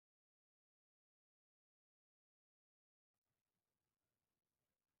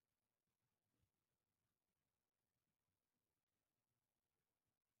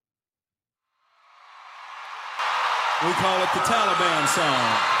We call it the Taliban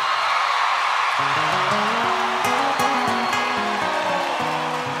song.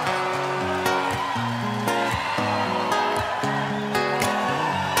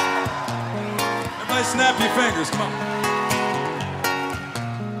 Everybody snap your fingers, come on.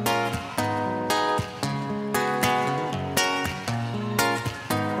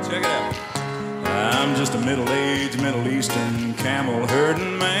 Check it out. I'm just a middle-aged Middle Eastern camel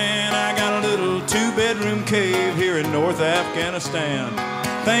herding man. I got a little two-bedroom cave here in North Afghanistan.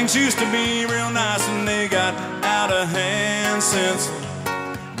 Things used to be real nice and they got out of hand since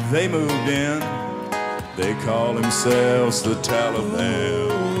they moved in. They call themselves the Taliban.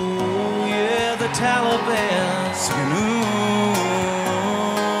 Ooh, yeah, the Taliban. Singing, ooh,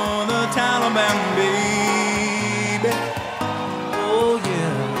 the Taliban, baby. Oh,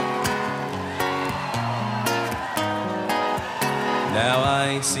 yeah. Now I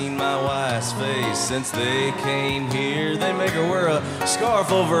ain't seen my wife's face since they came here. They make her wear a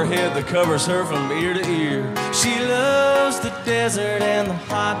scarf over her head that covers her from ear to ear. She loves the desert and the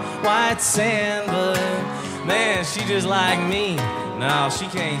hot white sand, but man, she just like me. No, she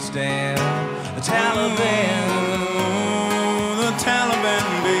can't stand the Taliban. Ooh, the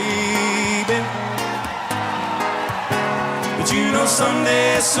Taliban, baby. But you know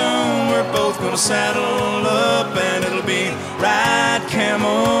someday soon we're both gonna saddle up and it'll be ride,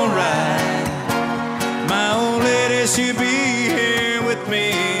 camel ride. My old lady, she'll be here with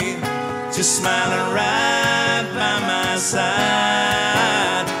me, just smiling right by my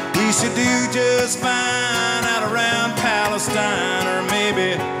side. We should do just fine out around Palestine or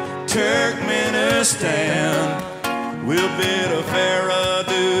maybe Turkmenistan. We'll bid a fair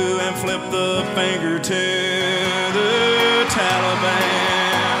adieu and flip the finger to the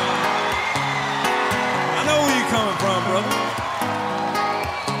Taliban. I know where you're coming from, brother.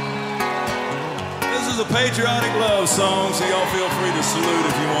 This is a patriotic love song, so y'all feel free to salute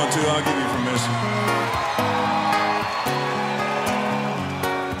if you want to. I'll give you permission.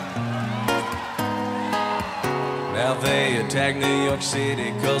 Now they attacked New York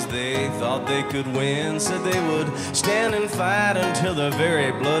City cause they thought they could win. Said they would stand and fight until the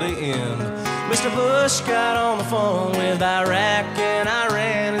very bloody end. Mr. Bush got on the phone with Iraq and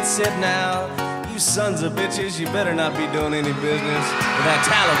Iran and said, now, you sons of bitches, you better not be doing any business with that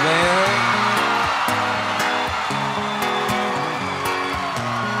Taliban.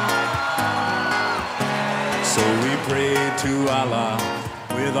 So we prayed to Allah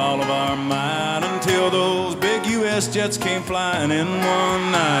with all of our might until those big U.S. jets came flying in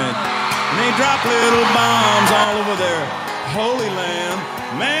one night. And they dropped little bombs all over their holy land.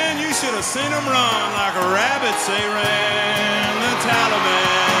 Man, you should have seen them run like a rabbit, they ran the Taliban.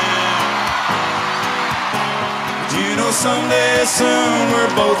 But you know someday soon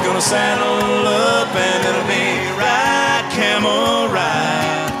we're both gonna saddle up and it'll be ride, camel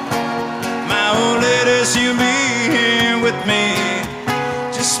ride. My old lady, she'll be here with me,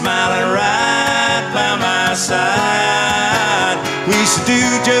 just smiling right by my side. We should do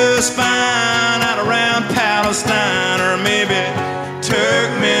just fine out around Palestine or maybe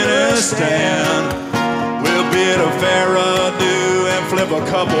Turkmenistan. We'll bid a fair adieu and flip a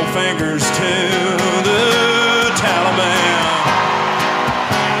couple fingers to the Taliban.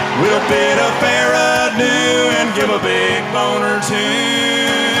 We'll bid a fair adieu and give a big boner to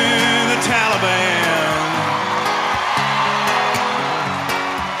the Taliban.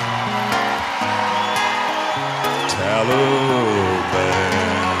 Taliban.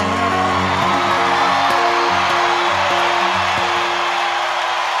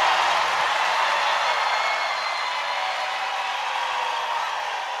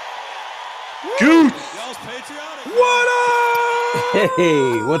 Juice. Y'all's patriotic. What up?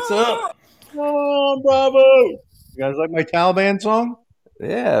 Hey, what's up? Come on, Bravo. You guys like my Taliban song?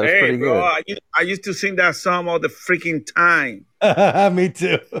 Yeah, it was Hey, pretty bro, good. I used to sing that song all the freaking time. Me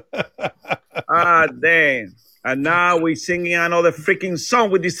too. Ah, damn. And now we singing another freaking song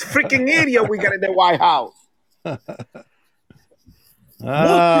with this freaking idiot we got in the White House.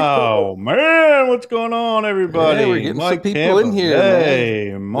 Oh, man. What's going on, everybody? Hey, we're getting some Mike people in here, man.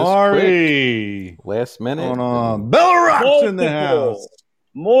 Hey, Mari. Last minute. What's going on? Bella Rock's in the house.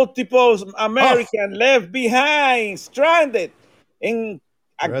 Multiple American left behind, stranded in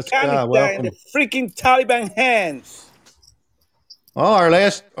Afghanistan in the freaking Taliban hands. Oh, our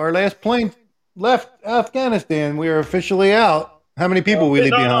last plane left Afghanistan. We are officially out. How many people we leave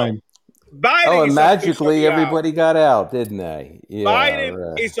behind? Biden and magically everybody got out, didn't they? Yeah,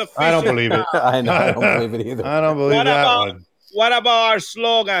 Biden is official. I don't believe it. I know. I don't believe it either. I don't believe one. What about our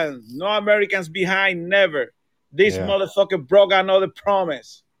slogan? No Americans behind, never. This motherfucker broke another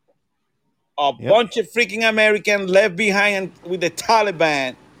promise. a bunch of freaking Americans left behind with the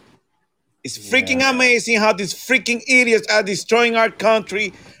Taliban. It's freaking amazing how these freaking idiots are destroying our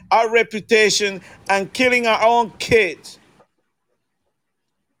country, our reputation, and killing our own kids.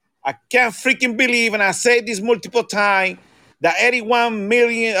 I can't freaking believe, and I say this multiple times, that 81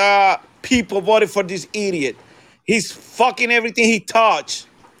 million people voted for this idiot. He's fucking everything he touched.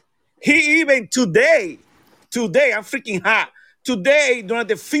 He even today, I'm freaking hot. Today, during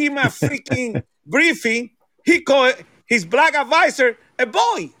the FEMA freaking briefing, he called his black advisor a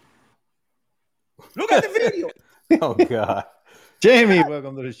boy. Look at the video. Oh God, Jamie,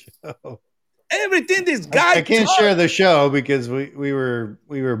 welcome to the show. Everything this guy. I can't share the show because we were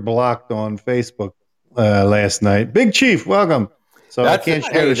blocked on Facebook last night. Big Chief, welcome. So I can't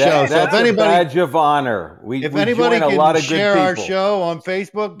share the show. So if anybody, badge of honor. If anybody join a lot can of share good our people. show on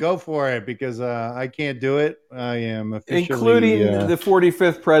Facebook, go for it because I can't do it. I am officially, Including the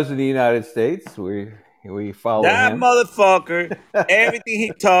 45th president of the United States. We follow that him. motherfucker. Everything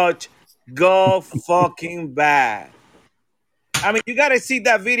he touched, go fucking bad. I mean, you got to see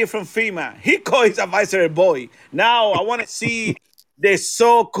that video from FEMA. He called his advisor a boy. Now, I want to see the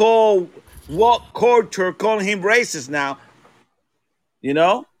so-called woke culture calling him racist now. You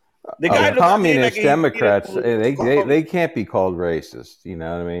know? The guy communist Democrats, they can't be called racist. You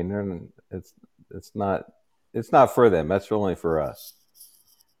know what I mean? It's not for them. That's only for us.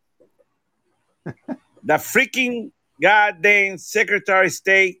 That freaking goddamn Secretary of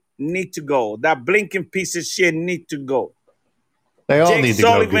State need to go. That blinking piece of shit need to go. They all Jake need to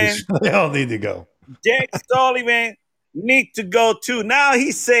Sullivan, go. They all need to go. Jake Sullivan need to go too. Now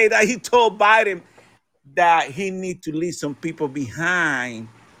he said that he told Biden that he need to leave some people behind,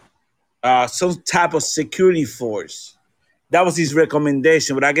 some type of security force. That was his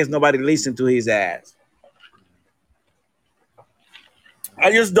recommendation, but I guess nobody listened to his ass.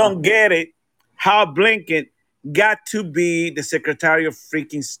 I just don't get it. How Blinken got to be the Secretary of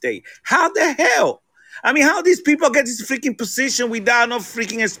freaking State. How the hell? I mean, how these people get this freaking position without no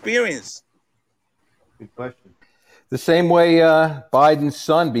freaking experience? Good question. The same way Biden's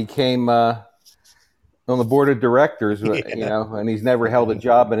son became on the board of directors, you know, and he's never held a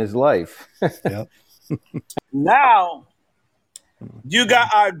job in his life. Yep. Now, you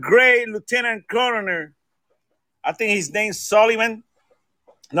got our great Lieutenant Colonel, I think his name's Sullivan.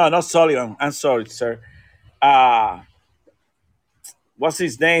 No, not Sullivan. I'm sorry, sir. What's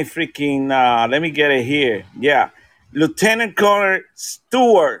his name? Freaking, let me get it here. Yeah. Lieutenant Colonel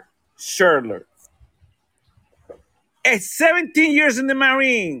Stuart Sherler. At 17 years in the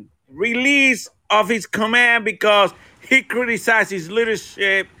Marine, release of his command because he criticized his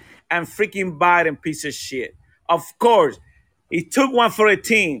leadership and freaking Biden piece of shit. Of course, he took one for a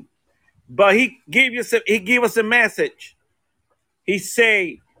team, but he gave us a message. He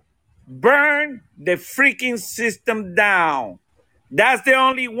say, burn the freaking system down. That's the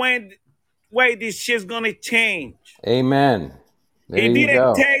only way this shit's gonna change. Amen. There He you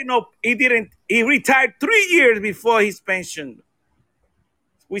go. He retired 3 years before his pension.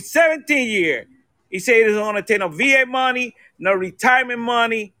 With 17 years. He said he doesn't want to take no VA money, no retirement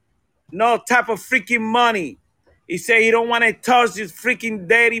money, no type of freaking money. He said he don't want to touch this freaking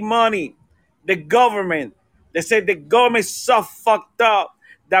daddy money. The government. They said the government's so fucked up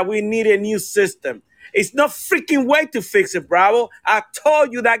that we need a new system. It's no freaking way to fix it, Bravo. I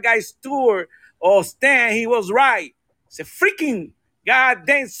told you that guy Stuart or Stan, he was right. It's a freaking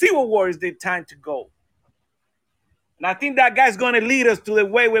goddamn Civil War is the time to go. And I think that guy's going to lead us to the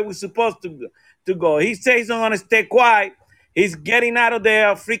way where we're supposed to go. He says he's not going to stay quiet. He's getting out of the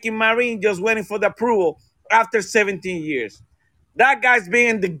freaking Marine, just waiting for the approval after 17 years. That guy's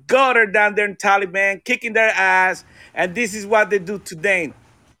being the gutter down there in Taliban, kicking their ass, and this is what they do today.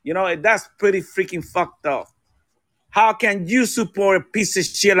 You know, that's pretty freaking fucked up. How can you support a piece of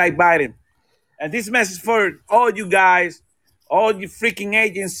shit like Biden? And this message for all you guys, all you freaking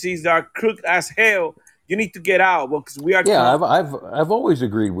agencies that are crooked as hell, you need to get out because we are. Yeah, I've always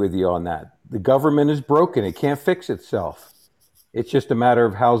agreed with you on that. The government is broken; it can't fix itself. It's just a matter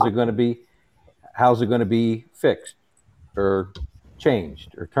of how's it going to be fixed, or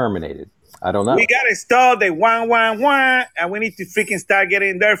changed, or terminated. I don't know. We got to start the 111, and we need to freaking start getting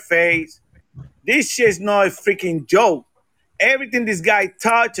in their face. This shit's not a freaking joke. Everything this guy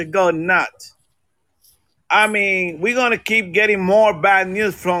touched go nuts. I mean, we're going to keep getting more bad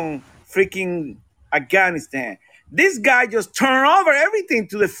news from freaking Afghanistan. This guy just turned over everything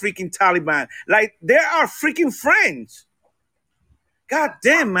to the freaking Taliban. Like, they are freaking friends. God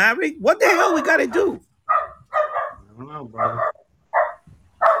damn, Maverick. What the hell we got to do? I don't know, brother.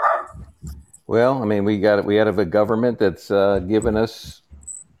 Well, I mean, we have a government that's given us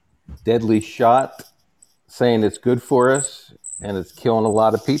deadly shot, saying it's good for us and it's killing a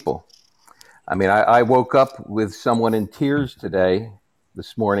lot of people. I mean, I woke up with someone in tears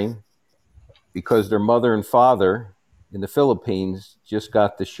this morning, because their mother and father in the Philippines just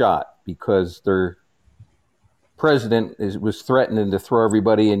got the shot because their president was threatening to throw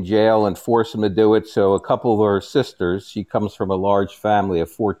everybody in jail and force them to do it. So a couple of our sisters, she comes from a large family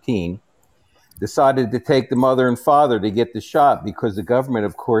of 14, decided to take the mother and father to get the shot because the government,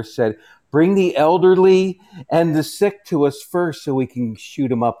 of course, said, bring the elderly and the sick to us first so we can shoot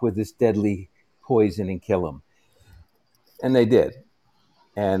them up with this deadly poison and kill them. And they did.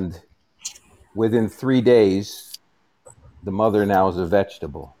 And within 3 days, the mother now is a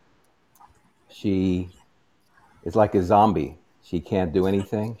vegetable. She is like a zombie. She can't do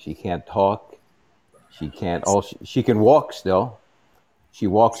anything. She can't talk. She can walk still. She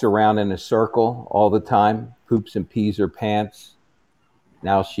walks around in a circle all the time, poops and pees her pants.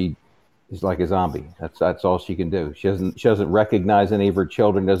 Now she is like a zombie. That's all she can do. She doesn't recognize any of her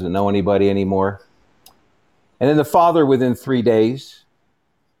children, doesn't know anybody anymore. And then the father, within 3 days,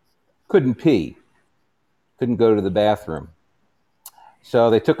 couldn't pee, couldn't go to the bathroom. So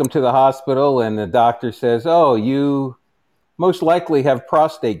they took him to the hospital, and the doctor says, oh, you most likely have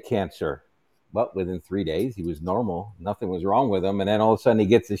prostate cancer. But within 3 days, he was normal. Nothing was wrong with him. And then all of a sudden he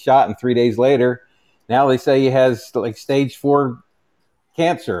gets a shot, and 3 days later, now they say he has like stage 4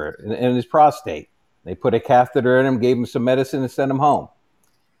 cancer in his prostate. They put a catheter in him, gave him some medicine, and sent him home.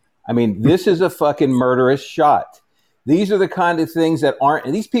 I mean, this is a fucking murderous shot. These are the kind of things that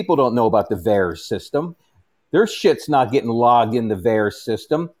and these people don't know about the VAERS system. Their shit's not getting logged in the VAERS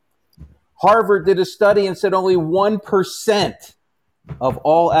system. Harvard did a study and said only 1% of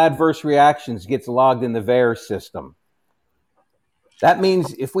all adverse reactions gets logged in the VAERS system. That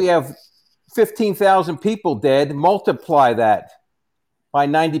means if we have 15,000 people dead, multiply that by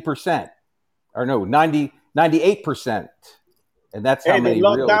 90%. Or no, 98%. And that's how many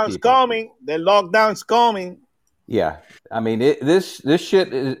real people. The lockdown's coming. Yeah. I mean, this shit,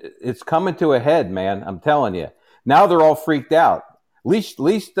 it's coming to a head, man. I'm telling you. Now they're all freaked out. At least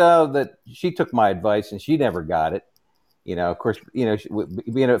that she took my advice and she never got it. You know, of course, you know,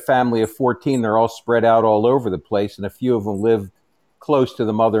 being a family of 14, they're all spread out all over the place. And a few of them lived close to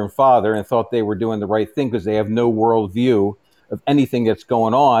the mother and father and thought they were doing the right thing because they have no world view of anything that's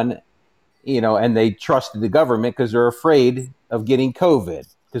going on, you know, and they trusted the government because they're afraid of getting COVID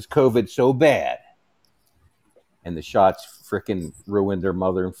because COVID's so bad. And the shots freaking ruined their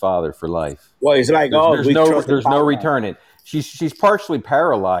mother and father for life. Well, it's like, there's no returning. She's partially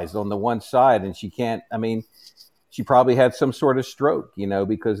paralyzed on the one side, and she can't. I mean, she probably had some sort of stroke, you know,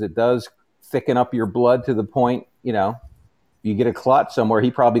 because it does thicken up your blood to the point, you know, you get a clot somewhere.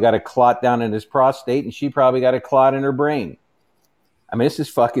 He probably got a clot down in his prostate, and she probably got a clot in her brain. I mean, this is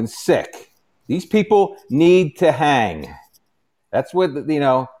fucking sick. These people need to hang. That's what, you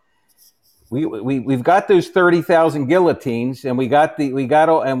know. We've got those 30,000 guillotines, and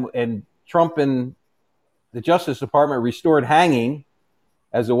and Trump and the Justice Department restored hanging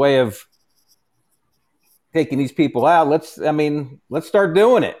as a way of taking these people out. Let's start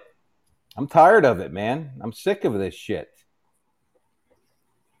doing it. I'm tired of it, man. I'm sick of this shit.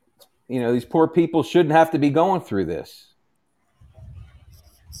 You know, these poor people shouldn't have to be going through this.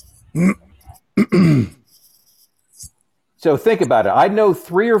 So think about it. I know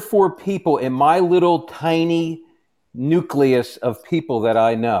 3 or 4 people in my little tiny nucleus of people that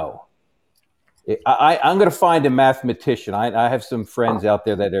I know. I'm going to find a mathematician. I have some friends out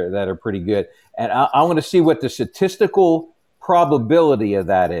there that are pretty good. And I want to see what the statistical probability of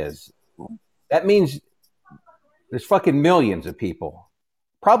that is. That means there's fucking millions of people.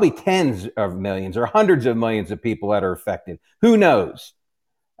 Probably tens of millions or hundreds of millions of people that are affected. Who knows?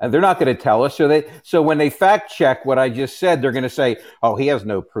 And they're not going to tell us. So when they fact check what I just said, they're going to say, oh, he has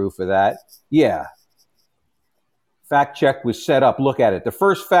no proof of that. Yeah. Fact check was set up. Look at it. The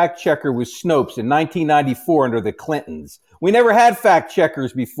first fact checker was Snopes in 1994 under the Clintons. We never had fact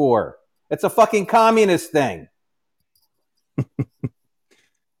checkers before. It's a fucking communist thing.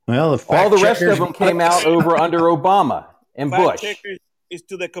 Well, all the rest of them came out under Obama and Bush. Is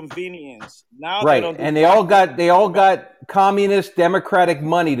to the convenience now, right? And they all got communist democratic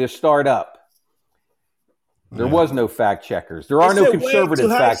money to start up. There was no fact checkers. There are no conservative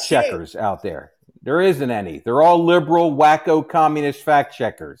fact checkers out there. There isn't any. They're all liberal, wacko, communist fact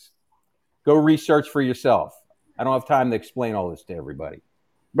checkers. Go research for yourself. I don't have time to explain all this to everybody.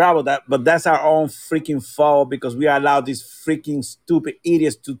 Bravo, but that's our own freaking fault because we allowed these freaking stupid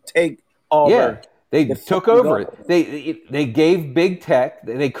idiots to take over. Yeah. They took over it. They gave big tech.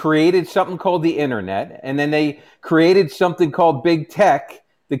 They created something called the internet, and then they created something called big tech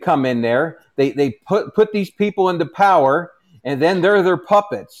to come in there. They put these people into power, and then they're their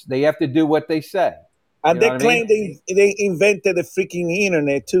puppets. They have to do what they say. And they claim they invented the freaking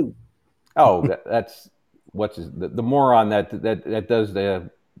internet too. Oh, that's what's the moron that does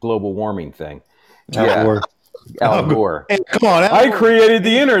the global warming thing. Al Gore. Al Gore. Hey, come on, I created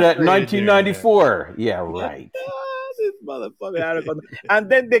the internet in 1994. Yeah, right. This motherfucker. And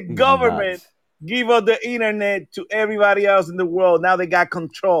then the government give us the internet to everybody else in the world. Now they got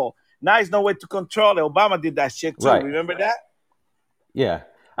control. Now it's no way to control it. Obama did that shit too. Right. Remember that? Yeah.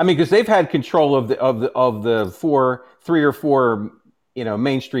 I mean, because they've had control of the three or four,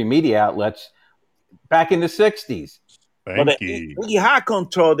 mainstream media outlets back in the 60s. We had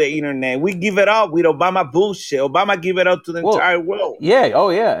control of the internet. We give it up with Obama bullshit. Obama give it up to the entire world. Yeah. Oh,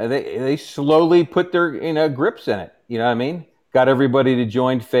 yeah. They slowly put their grips in it. You know what I mean? Got everybody to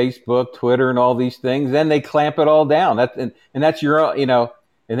join Facebook, Twitter, and all these things. Then they clamp it all down. That's your,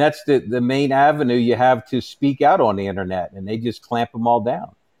 and that's the main avenue you have to speak out on the internet. And they just clamp them all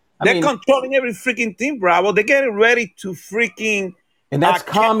down. They're controlling every freaking thing, Bravo. They're getting ready to freaking. And that's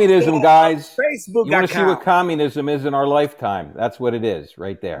communism, guys. Facebook. You want to see what communism is in our lifetime? That's what it is,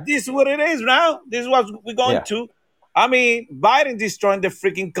 right there. This is what it is now. This is what we're going to. I mean, Biden destroying the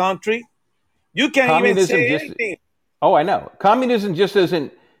freaking country. You can't even say anything. Oh, I know. Communism just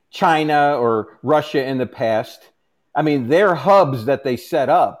isn't China or Russia in the past. I mean, their hubs that they set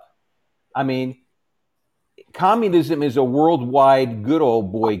up. I mean, communism is a worldwide good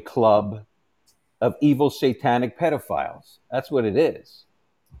old boy club of evil satanic pedophiles. That's what it is.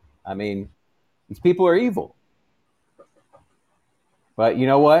 I mean, these people are evil. But you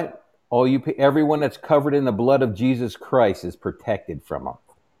know what? Everyone that's covered in the blood of Jesus Christ is protected from them.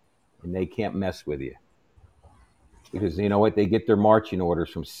 And they can't mess with you. Because you know what? They get their marching orders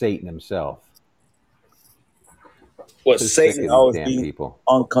from Satan himself. Well, Satan always be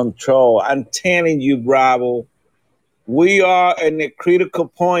on control. I'm telling you, Bravo. We are in a critical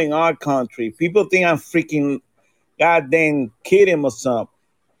point in our country. People think I'm freaking goddamn kidding or something.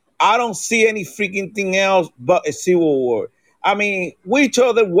 I don't see any freaking thing else but a civil war. I mean, which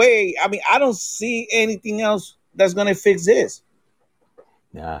other way? I mean, I don't see anything else that's going to fix this.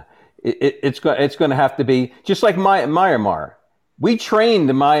 Nah, it's going to have to be just like Myanmar. We trained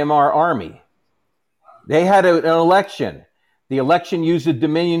the Myanmar army. They had an election. The election used the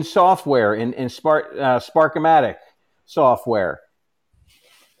Dominion software in Sparkomatic software.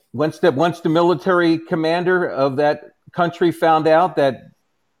 Once the military commander of that country found out that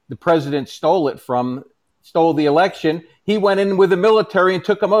the president stole the election, he went in with the military and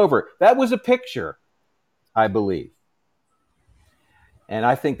took them over. That was a picture, I believe. And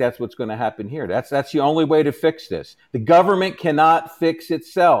I think that's what's going to happen here. That's the only way to fix this. The government cannot fix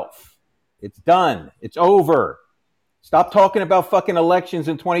itself. It's done. It's over. Stop talking about fucking elections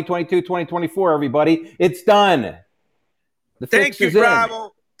in 2022, 2024, everybody. It's done. The fix is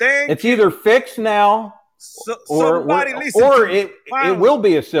Bravo. It's either fixed now or it will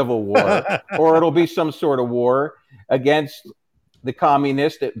be a civil war or it'll be some sort of war against the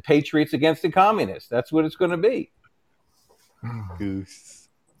communists, patriots against the communists. That's what it's going to be. Goose.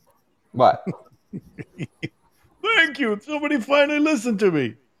 What? Thank you. Somebody finally listened to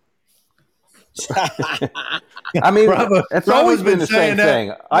me. I mean, it's always been the same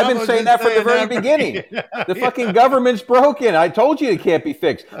thing. I've been saying that from the very beginning. The fucking government's broken. I told you it can't be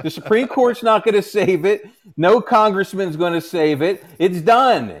fixed. The Supreme Court's not going to save it. No congressman's going to save it. It's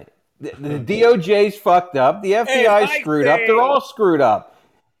done. The DOJ's fucked up. The FBI's screwed up. They're all screwed up.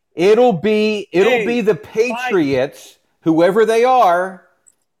 It'll be the patriots, whoever they are.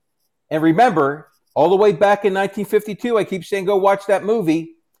 And remember, all the way back in 1952, I keep saying, go watch that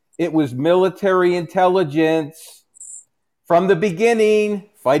movie. It was military intelligence from the beginning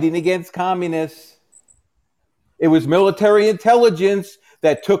fighting against communists. It was military intelligence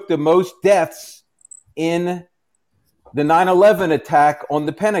that took the most deaths in the 9/11 attack on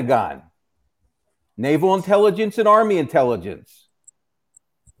the Pentagon. Naval intelligence and Army intelligence.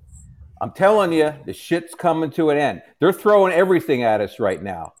 I'm telling you, the shit's coming to an end. They're throwing everything at us right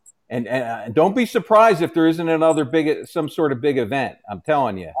now. And don't be surprised if there isn't some sort of big event. I'm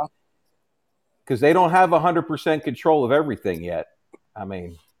telling you. Because they don't have 100% control of everything yet. I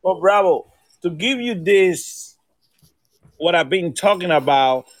mean. Well, Bravo, to give you this, what I've been talking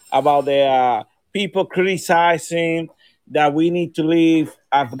about the people criticizing that we need to leave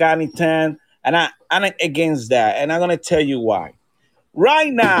Afghanistan, and I'm against that. And I'm going to tell you why.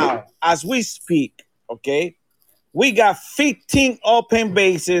 Right now, as we speak, okay, we got 15 open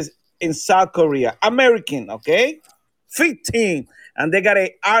bases in South Korea, American, okay? 15. And they got an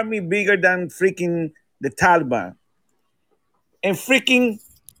army bigger than freaking the Taliban. And freaking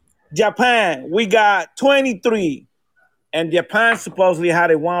Japan, we got 23. And Japan supposedly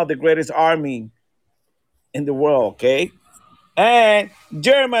had one of the greatest army in the world, okay? And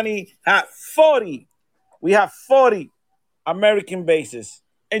Germany had 40. We have 40 American bases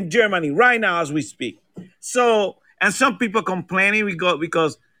in Germany right now as we speak. So, and some people complaining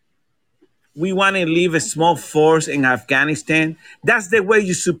because we want to leave a small force in Afghanistan. That's the way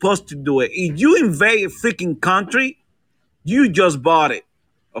you're supposed to do it. If you invade a freaking country, you just bought it,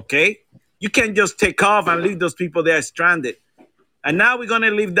 okay? You can't just take off and leave those people there stranded. And now we're going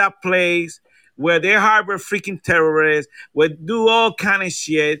to leave that place where they harbor freaking terrorists, where do all kind of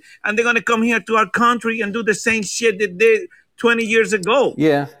shit, and they're going to come here to our country and do the same shit they did 20 years ago.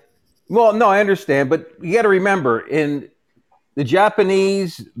 Yeah. Well, no, I understand, but you got to remember, in the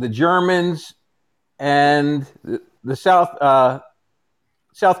Japanese, the Germans, and the South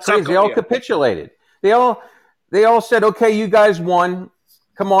Koreans, they all capitulated. They all said, "Okay, you guys won.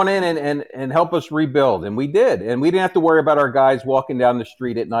 Come on in and help us rebuild." And we did. And we didn't have to worry about our guys walking down the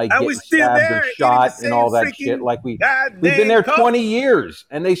street at night getting stabbed or shot and all that shit. Like we've been there 20 years,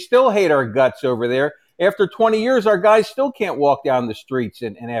 and they still hate our guts over there. After 20 years, our guys still can't walk down the streets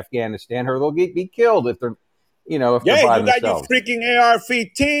in Afghanistan, or they'll be killed if they're, if they're by themselves. You got your freaking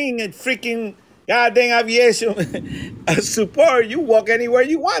AR-15 and freaking goddamn aviation support. You walk anywhere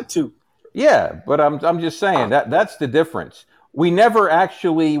you want to. Yeah, but I'm just saying that's the difference. We never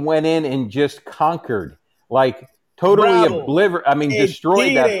actually went in and just conquered, like totally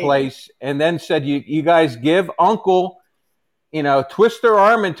destroyed that place, and then said, "You guys give uncle, twist their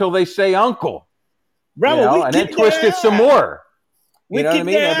arm until they say uncle." Bravo, and then twist it some more. You know what I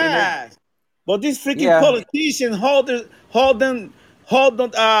mean? But these freaking politicians hold the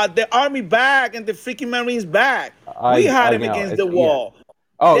army back and the freaking Marines back. We had them against the wall. Yeah.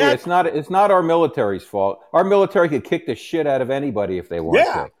 Oh, yeah, it's not our military's fault. Our military could kick the shit out of anybody if they want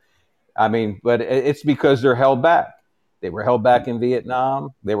to. I mean, but it's because they're held back. They were held back in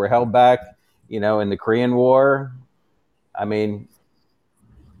Vietnam. They were held back, in the Korean War. I mean,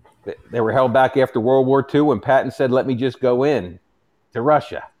 they were held back after World War II when Patton said, "Let me just go in to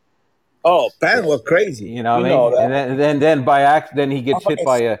Russia." Oh, Patton was crazy. You know what I mean? And then by accident, he gets hit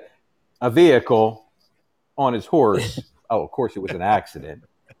by a vehicle on his horse. Oh, of course, it was an accident.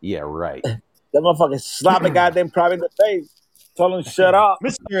 Yeah, right. That motherfucker slapped the goddamn private in the face. Told him, "Shut up."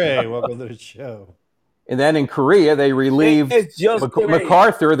 Mr. A, welcome to the show. And then in Korea, they relieved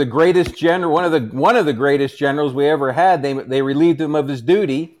MacArthur, the greatest general, one of the greatest generals we ever had. They relieved him of his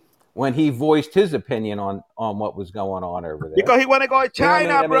duty when he voiced his opinion on what was going on over there. Because he want to go to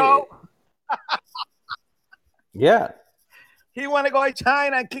China, bro. Yeah. He want to go to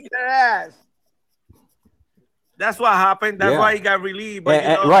China and kick their ass. That's what happened. That's why he got relieved.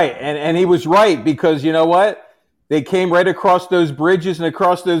 But, right. And he was right, because you know what? They came right across those bridges and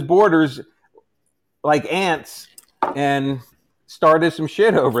across those borders like ants and started some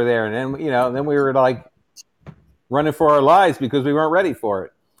shit over there. And then, then we were like running for our lives because we weren't ready for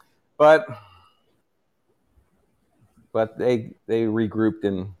it. But they regrouped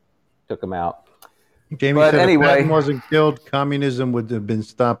and took them out. Jamie said if Patton wasn't killed, communism would have been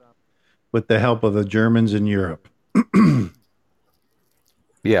stopped with the help of the Germans in Europe.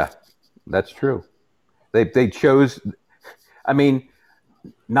 Yeah, that's true. They chose. I mean,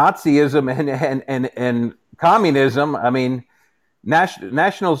 Nazism and communism. I mean,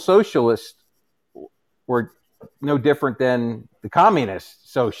 National Socialists were no different than the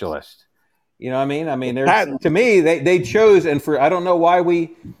communist socialists. You know what I mean? I mean, to me, they chose, and I don't know why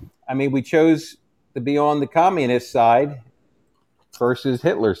we chose to be on the communist side versus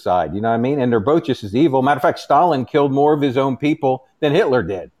Hitler's side. You know what I mean? And they're both just as evil. Matter of fact, Stalin killed more of his own people than Hitler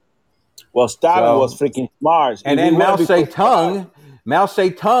did. Well, Stalin was freaking smart. And then Mao Zedong,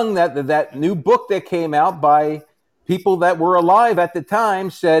 that new book that came out by people that were alive at the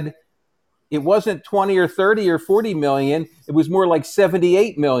time, said it wasn't 20 or 30 or 40 million. It was more like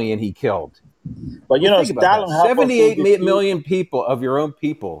 78 million he killed. But Stalin helped 78 million people of your own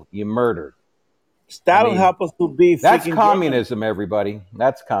people you murdered. Stalin helped us to be. That's communism, German. Everybody.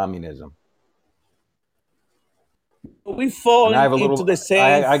 That's communism. We fall into the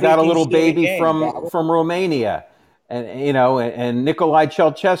same. I got a little baby from Romania, and and Nicolae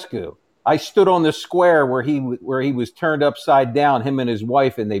Ceausescu. I stood on the square where he was turned upside down, him and his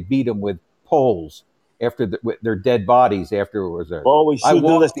wife, and they beat him with poles after their dead bodies afterwards. Well, we should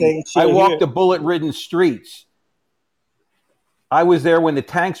do the same shit. I walked the bullet-ridden streets. I was there when the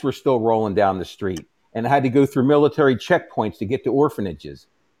tanks were still rolling down the street and had to go through military checkpoints to get to orphanages.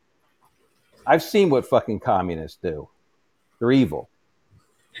 I've seen what fucking communists do. They're evil.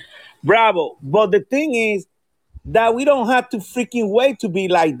 Bravo. But the thing is, that we don't have to freaking wait to be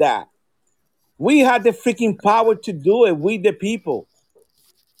like that. We had the freaking power to do it. We the people.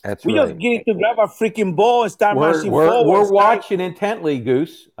 That's We just right. get to grab a freaking ball and start We're marching we're forward. we're watching intently,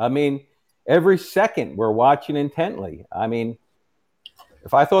 Goose. I mean, every second we're watching intently. I mean,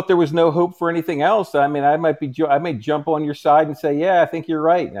 if I thought there was no hope for anything else, I mean, I may jump on your side and say, yeah, I think you're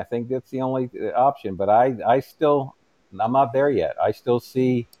right, and I think that's the only option. But I'm not there yet. I still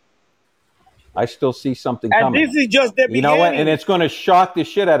see something And coming. this is just the beginning. You know what? And it's going to shock the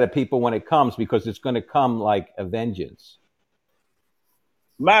shit out of people when it comes, because it's going to come like a vengeance.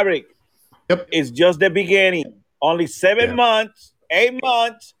 Maverick, Yep. it's just the beginning. Only 7 months, 8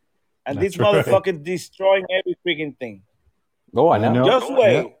 months, and That's this motherfucker destroying every freaking thing. Oh, I know. Just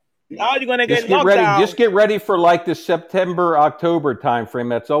wait. Yep. Now you're gonna get ready. down. Just get ready for like the September, October time frame.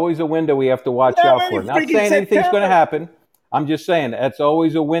 That's always a window we have to watch out for. Not saying anything's going to happen. I'm just saying that's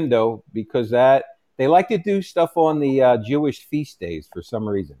always a window, because that they like to do stuff on the Jewish feast days for some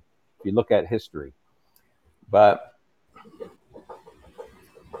reason. If you look at history, but.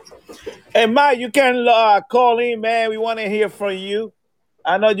 Hey, Mike, you can call in, man. We want to hear from you.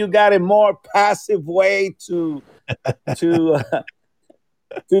 I know you got a more passive way to do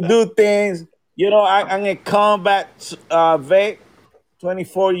things. You know, I'm a combat vet,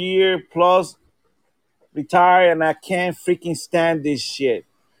 24-year plus, retired, and I can't freaking stand this shit.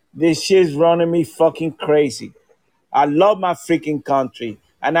 This shit's running me fucking crazy. I love my freaking country,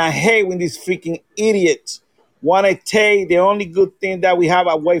 and I hate when these freaking idiots want to take the only good thing that we have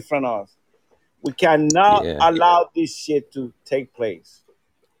away from us. We cannot allow this shit to take place.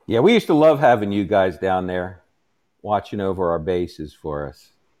 Yeah, we used to love having you guys down there watching over our bases for us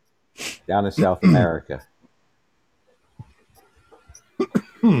down in South America.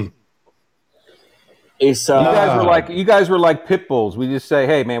 It's you guys were like pit bulls. We just say,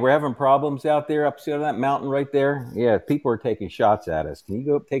 hey man, we're having problems out there up on that mountain right there. Yeah, people are taking shots at us. Can you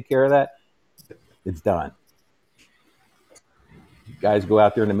go take care of that? It's done. Guys go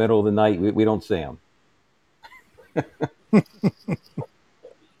out there in the middle of the night. We don't see them.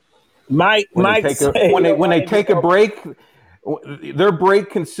 When they take a break, their break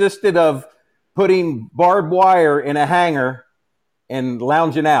consisted of putting barbed wire in a hangar and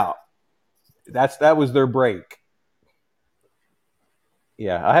lounging out. That was their break.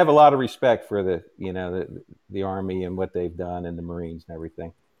 Yeah, I have a lot of respect for the Army and what they've done, and the Marines and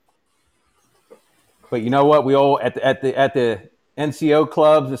everything. But you know what? We all at the NCO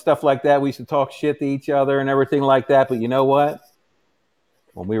clubs and stuff like that, we used to talk shit to each other and everything like that. But you know what?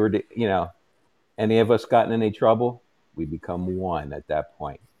 When we were, any of us got in any trouble, we become one at that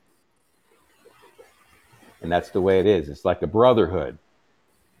point. And that's the way it is. It's like a brotherhood.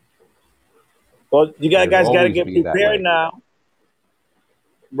 Well, you guys got to get prepared now.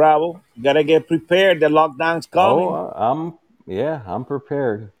 Bravo. You got to get prepared. The lockdown's coming. Oh, I'm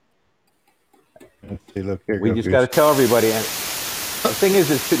prepared. Let's see, look here. We just got to tell everybody. And the thing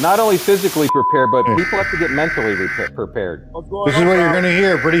is not only physically prepared, but people have to get mentally prepared. This is what you're going to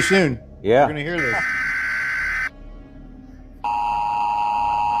hear pretty soon. Yeah. You're going to hear this.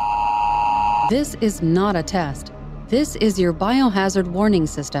 This is not a test. This is your biohazard warning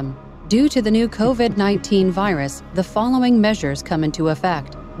system. Due to the new COVID-19 virus, the following measures come into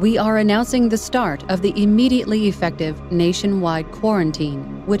effect. We are announcing the start of the immediately effective nationwide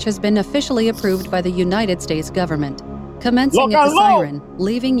quarantine, which has been officially approved by the United States government. Commencing at the siren,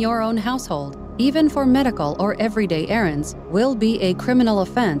 leaving your own household, even for medical or everyday errands, will be a criminal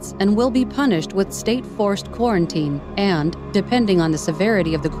offense and will be punished with state-forced quarantine and, depending on the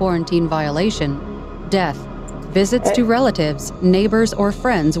severity of the quarantine violation, death. Visits to relatives, neighbors, or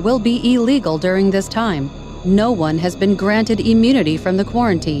friends will be illegal during this time. No one has been granted immunity from the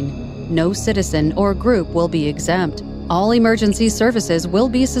quarantine. No citizen or group will be exempt. All emergency services will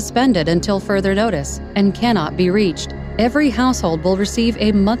be suspended until further notice and cannot be reached. Every household will receive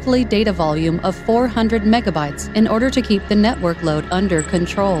a monthly data volume of 400 megabytes in order to keep the network load under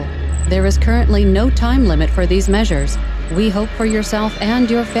control. There is currently no time limit for these measures. We hope for yourself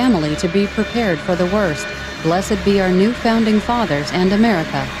and your family to be prepared for the worst. Blessed be our new founding fathers and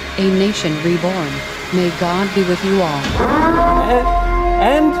America, a nation reborn. May God be with you all.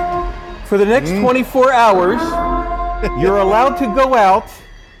 And for the next 24 hours, you're allowed to go out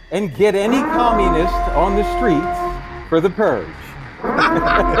and get any communist on the streets for the purge.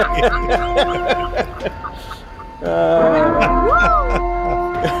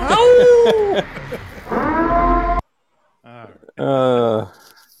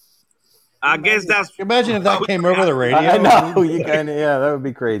 I guess that's. Imagine if that came over the radio. I know you kind of. Yeah, that would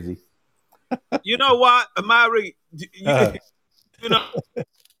be crazy. You know what, Amari? You know,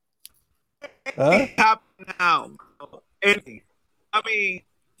 happened now. Anything. I mean,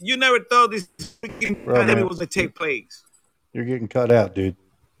 you never thought this freaking pandemic was going to take place. You're getting cut out, dude.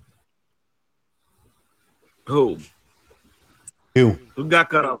 Who? You. Who got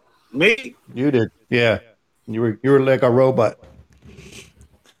cut off? Me? You did. Yeah. You were like a robot.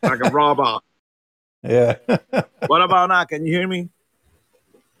 Like a robot. Yeah. What about now? Can you hear me?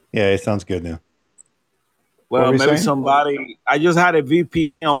 Yeah, it sounds good now. Well, maybe somebody. I just had a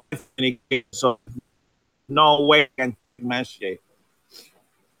VPN on, so no way I can take my shit.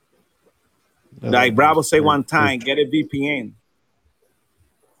 Like Bravo say one time, get a VPN.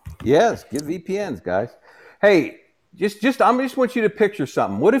 Yes, get VPNs, guys. Hey, I just want you to picture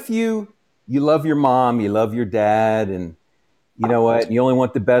something. What if you love your mom, you love your dad, and you know what? You only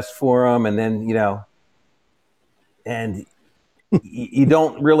want the best for them, and then and you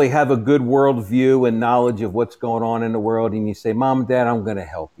don't really have a good worldview and knowledge of what's going on in the world, and you say, "Mom and Dad, I'm going to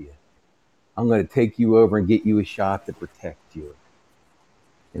help you. I'm going to take you over and get you a shot to protect you."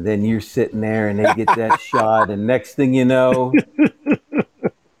 And then you're sitting there, and they get that shot, and next thing you know,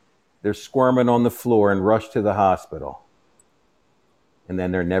 they're squirming on the floor and rush to the hospital. And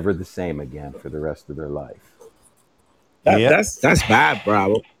then they're never the same again for the rest of their life. That's bad,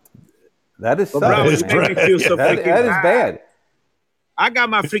 Bravo. That is Bravo, you make me feel so freaking that is bad. I got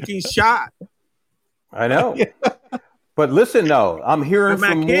my freaking shot. I know. But listen, though, I'm hearing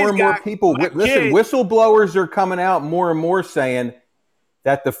from more and more people. Listen, whistleblowers are coming out more and more saying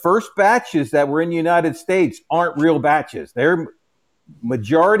that the first batches that were in the United States aren't real batches.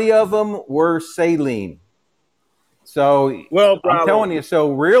 Majority of them were saline. So I'm telling you,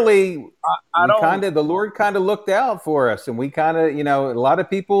 so really, the Lord kind of looked out for us, and we kind of, a lot of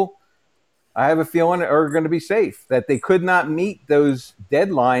people, I have a feeling, are going to be safe, that they could not meet those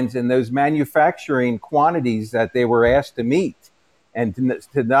deadlines and those manufacturing quantities that they were asked to meet. And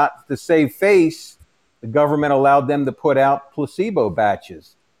to save face, the government allowed them to put out placebo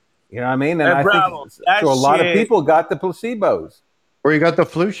batches. You know what I mean? And I think so. A lot of people got the placebos. Or you got the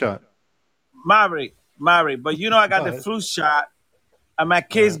flu shot. Maverick, but I got the flu shot, and my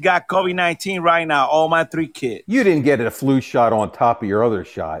kids got COVID-19 right now, all my 3 kids. You didn't get a flu shot on top of your other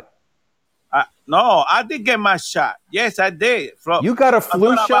shot. No, I did get my shot. Yes, I did. You got a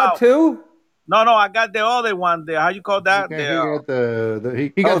flu shot too? No, I got the other one there. How you call that?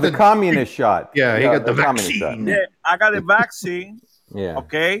 He got the communist shot. Yeah, he got the vaccine. Shot. Yeah, I got the vaccine. Yeah.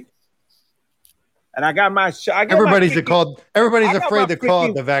 Okay. And I got my shot. Everybody's afraid to call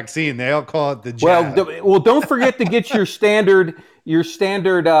it the vaccine. They all call it the jab. Well, don't forget to get your standard flu shot.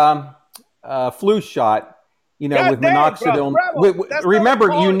 With minoxidil.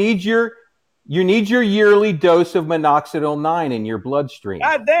 Remember, you need your yearly dose of minoxidil 9 in your bloodstream.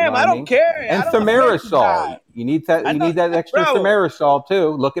 God damn, I don't care. And thimerosal. You need that extra thimerosal too.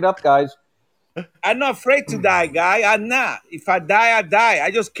 Look it up, guys. I'm not afraid to die, guy. I'm not. If I die, I die.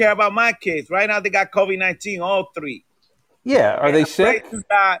 I just care about my kids. Right now, they got COVID-19, all 3. Yeah. Are they sick?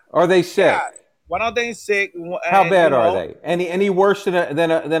 Are they sick? Yeah. One of them is sick. How bad are they? Any worse than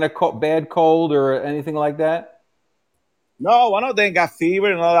a bad cold or anything like that? No, one of them got fever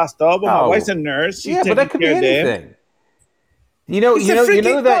and all that stuff. But my wife's a nurse. She's but that could be anything.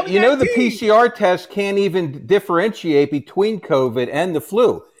 The PCR test can't even differentiate between COVID and the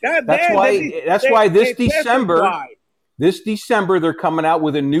flu. That's why this December they're coming out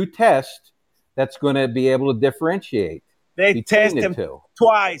with a new test that's going to be able to differentiate. They test them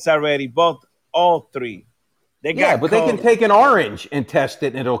twice already, all 3. They can take an orange and test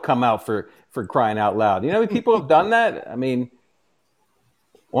it, and it'll come out for crying out loud. People have done that. I mean,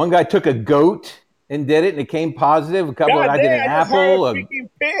 one guy took a goat and did it, and it came positive. A couple of guys did an apple. A freaking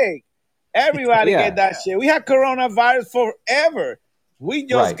pig. Everybody get that shit. We had coronavirus forever. We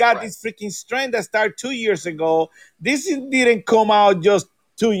just got this freaking strain that started 2 years ago. This didn't come out just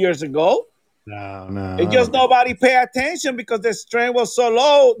 2 years ago. No. It just nobody pay attention because the strain was so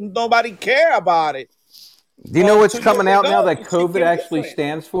low. Nobody care about it. Do you know what's coming out now that COVID actually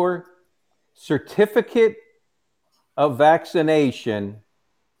stands for? Certificate of Vaccination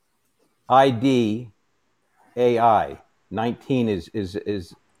ID AI. 19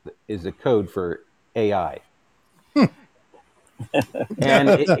 is a code for AI.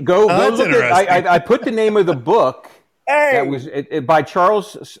 And go look at. I put the name of the book. That was by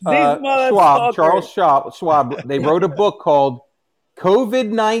Charles Schwab. Charles Schwab. They wrote a book called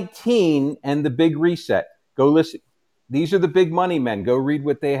COVID-19 and the Big Reset. Go listen. These are the big money men. Go read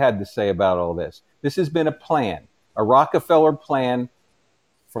what they had to say about all this. This has been a plan, a Rockefeller plan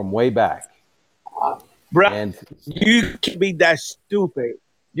from way back. Bro, and you can be that stupid.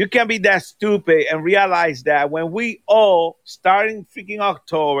 You can be that stupid and realize that when we all, starting freaking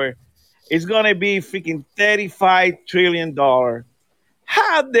October, It's gonna be freaking $35 trillion.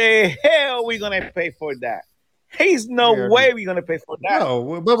 How the hell are we gonna pay for that? There's no way we're gonna pay for that.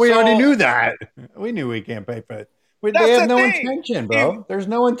 No, but we already knew that. We knew we can't pay for it. They have no intention, bro. There's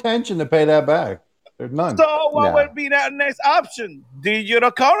no intention to pay that back. There's none. So what would be that next option?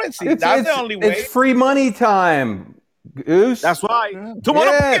 Digital currency. That's the only way. It's free money time, Goose. That's right.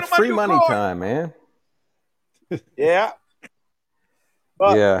 Yeah, it's free money time, man. Yeah.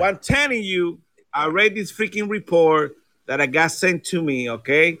 But what I'm telling you, I read this freaking report that I got sent to me,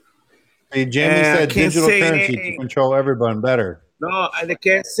 okay? Hey, Jamie said digital currency to control everyone better. No, they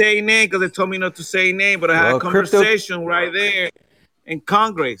can't say name because they told me not to say name, but I had a conversation right there in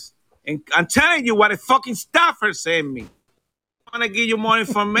Congress. And I'm telling you what a fucking staffer sent me. I want to give you more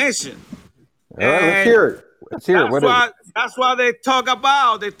information. All right, let's hear it. Let's hear it. That's what they talk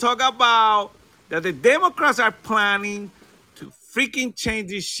about. They talk about that the Democrats are planning to freaking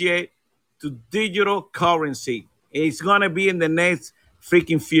change this shit to digital currency. It's going to be in the next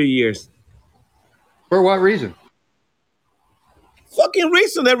freaking few years. For what reason? Fucking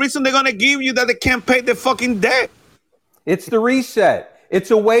reason. The reason they're going to give you that they can't pay the fucking debt. It's the reset.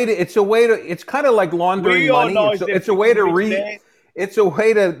 It's it's kind of like laundering money. It's a way to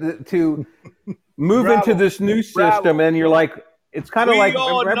move into this new system. And you're like, it's kind of like,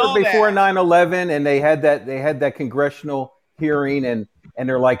 remember before 9/11 and they had that congressional hearing and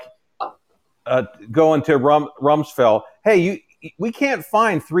they're like, going to Rumsfeld, hey, we can't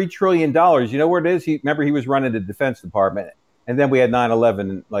find $3 trillion. You know where it is? Remember he was running the Defense Department, and then we had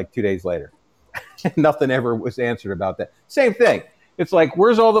 9/11 like 2 days later. Nothing ever was answered about that. Same thing. It's like,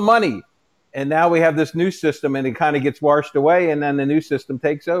 where's all the money? And now we have this new system, and it kind of gets washed away, and then the new system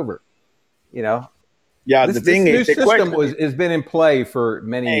takes over. You know? Yeah. This new system has been in play for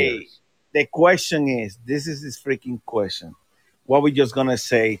many years. The question is, this is this freaking question. What we just gonna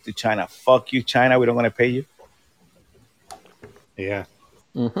say to China? Fuck you, China. We don't gonna pay you. Yeah.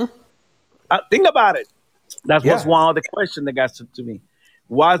 Mm-hmm. Think about it. That's what's one of the questions that got to me.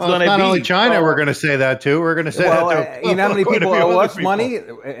 What's going to be? Not only China, we're going to say that too. We're going to say that. You know how many people owe us money?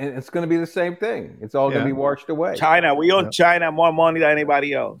 And it's going to be the same thing. It's all going to be washed away. China, we owe China more money than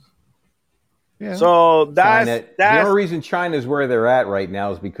anybody else. Yeah. So that's the only reason China is where they're at right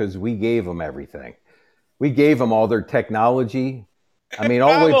now is because we gave them everything. We gave them all their technology. I mean,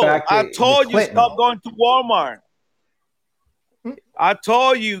 all the way back to I told you stop going to Walmart. I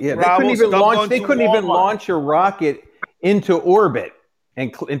told you. Yeah, they couldn't even launch a rocket into orbit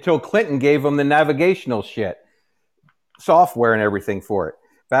until Clinton gave them the navigational shit, software and everything for it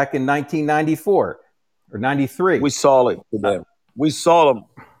back in 1994 or 93. We saw it to them. We saw them.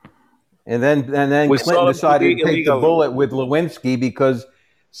 And then Clinton decided to take the bullet with Lewinsky because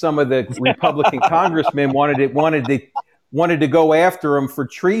some of the Republican congressmen wanted to go after him for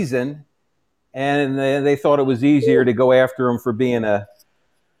treason, and they thought it was easier to go after him for being a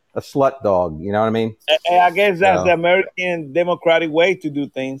slut dog. You know what I mean? I guess that's the American democratic way to do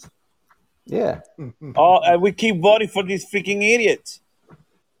things. Yeah. And we keep voting for these freaking idiots.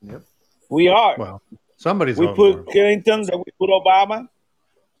 Yep. We are. Well, somebody's. We put Clinton, and we put Obama.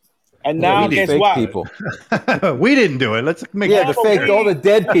 And now, guess what? People. We didn't do it. Let's make the fake. All the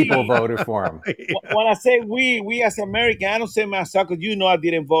dead people voted for him. When I say we as Americans, I don't say myself because you know I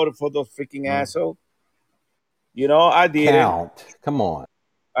didn't vote for those freaking assholes. You know I did. Come on.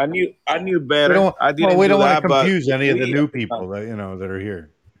 I knew better. We don't want to confuse any of the new people that that are here.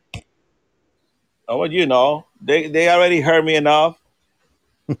 Oh, well, they already heard me enough.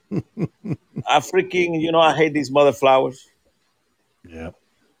 I freaking, I hate these mother flowers. Yeah.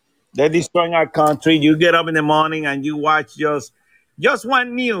 They're destroying our country. You get up in the morning and you watch just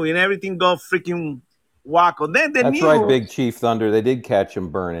one news and everything go freaking wacko. Then the That's right, Big Chief Thunder. They did catch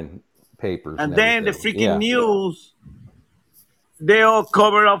him burning papers. And then the freaking news, they all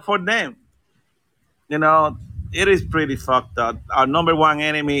cover up for them. It is pretty fucked up. Our number one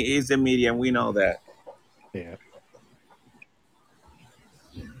enemy is the media, and we know that. Yeah.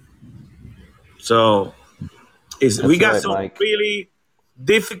 So we got some Mike. really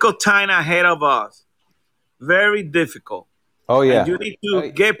difficult time ahead of us. Very difficult. Oh yeah. And you need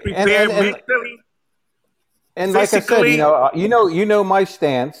to get prepared mentally. And like I said, you know my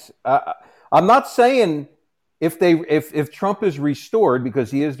stance. I'm not saying if Trump is restored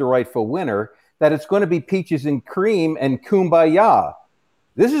because he is the rightful winner, that it's going to be peaches and cream and kumbaya.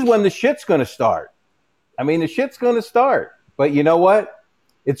 This is when the shit's going to start. I mean, the shit's going to start. But you know what?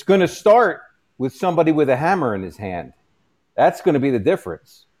 It's going to start with somebody with a hammer in his hand. That's going to be the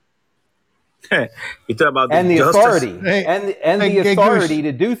difference. You talk about the authority and the authority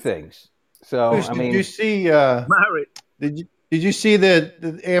to do things. So Did you see? Did you see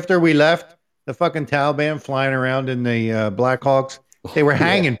that after we left, the fucking Taliban flying around in the Black Hawks? They were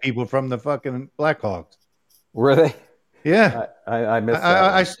hanging people from the fucking Black Hawks. Were they? Yeah. I missed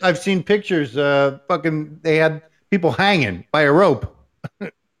that. I've seen pictures. They had people hanging by a rope,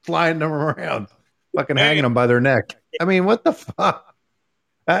 flying them around, fucking hanging them by their neck. I mean, what the fuck?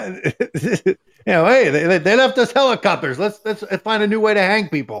 Hey, they left us helicopters. Let's find a new way to hang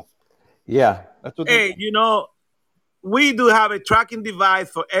people. Yeah. That's what. Hey, we do have a tracking device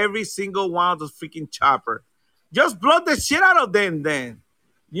for every single one of those freaking chopper. Just blow the shit out of them, then.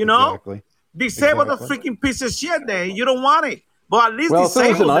 Exactly. Disable the freaking piece of shit. Then you don't want it, but at least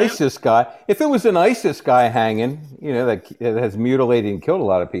if it was an ISIS guy hanging, that has mutilated and killed a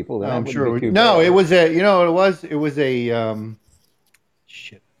lot of people, then I'm sure. Bad. It was a. It was a.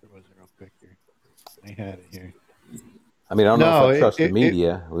 Shit. There was a real quick here. I had it here. I mean, I don't know if I trust the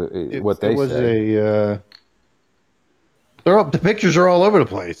media. What they say. The pictures are all over the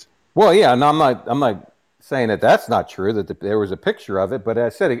place. Well, yeah, and I'm not saying that that's not true. That there was a picture of it, but I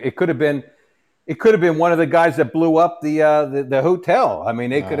said it could have been. It could have been one of the guys that blew up the hotel. I mean,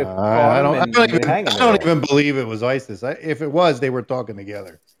 they could have caught him. I don't even believe it was ISIS. If it was, they were talking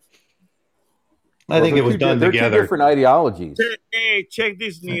together. I think it was done together. They're two different ideologies. Hey, check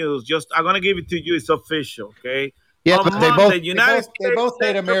this news. I'm gonna give it to you. It's official, okay? Yeah, but they both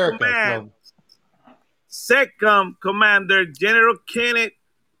hate America. SECOM Commander General Kenneth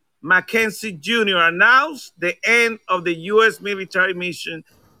McKenzie Jr. announced the end of the U.S. military mission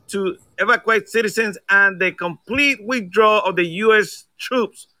to evacuate citizens and the complete withdrawal of the U.S.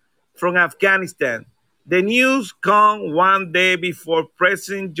 troops from Afghanistan. The news come one day before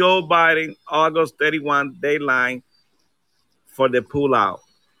President Joe Biden August 31 deadline for the pullout.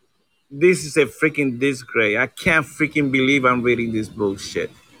 This is a freaking disgrace. I can't freaking believe I'm reading this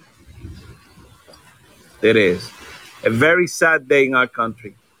bullshit. It is a very sad day in our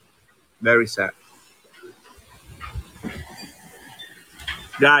country. Very sad.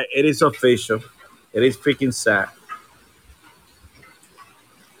 Guy, it is official. It is freaking sad.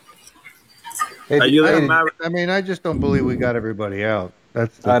 I mean, I just don't believe we got everybody out.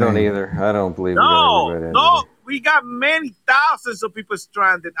 I don't either. I don't believe we got everybody out. We got many thousands of people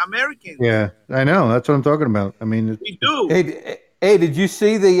stranded, Americans. Yeah, I know. That's what I'm talking about. I mean, we do. Hey, did you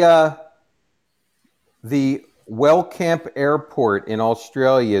see the Wellcamp Airport in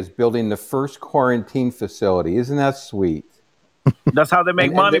Australia is building the first quarantine facility? Isn't that sweet? That's how they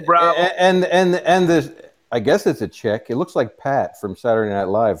make money, bro. And this, I guess it's a chick. It looks like Pat from Saturday Night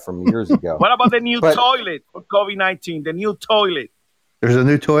Live from years ago. What about the new toilet for COVID-19? The new toilet. There's a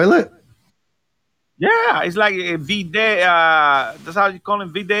new toilet? Yeah, it's like a bidet. That's how you call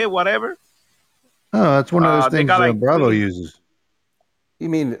it, bidet, whatever. Oh, that's one of those things Bravo uses. You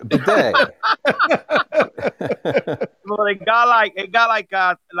mean bidet? Well, it got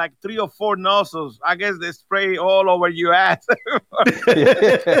like 3 or 4 nozzles. I guess they spray all over your ass. That's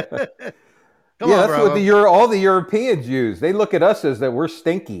what all the Europeans use. They look at us as that we're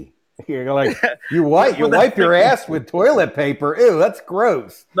stinky. You're like, you wipe your ass with toilet paper. Ew, that's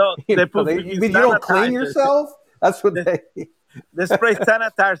gross. No, you don't clean yourself? That's what they spray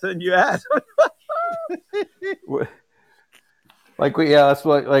sanitizer in your ass. That's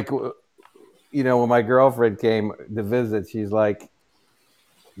what, when my girlfriend came to visit, she's like,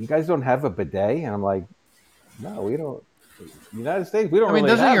 you guys don't have a bidet? And I'm like, no, we don't. United States, we don't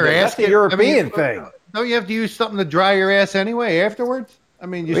really have it. That's a European thing. Don't you have to use something to dry your ass anyway afterwards? I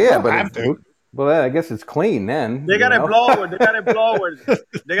mean, you still have to. Well, I guess it's clean then. They got a blower. They got a blower.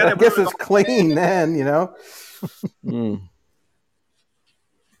 I guess it's clean then,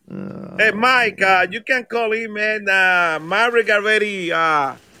 Hey, Mike, you can call him, man. Maverick already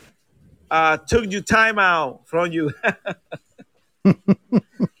took your time out from you.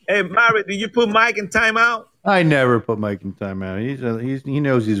 Hey, Maverick, did you put Mike in timeout? I never put Mike in timeout. He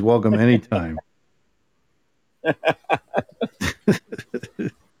knows he's welcome anytime.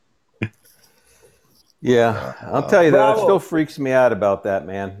 Yeah, I'll tell you that. It still freaks me out about that,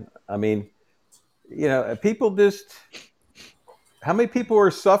 man. I mean, people just... How many people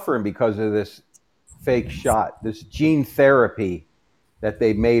are suffering because of this fake shot, this gene therapy that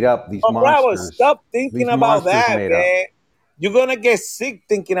they made up, these monsters? Bravo, stop thinking about that, man. You're going to get sick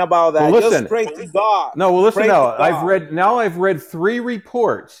thinking about that. Well, listen, just pray to God. No, well, listen now. I've read 3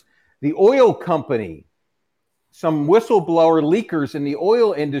 reports. The oil company, some whistleblower leakers in the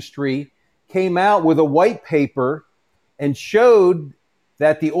oil industry came out with a white paper and showed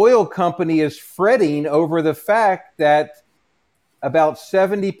that the oil company is fretting over the fact that about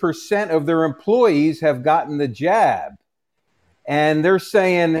 70% of their employees have gotten the jab. And they're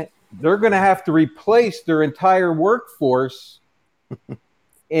saying they're going to have to replace their entire workforce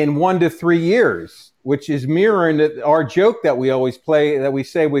in 1 to 3 years, which is mirroring our joke that we always play, that we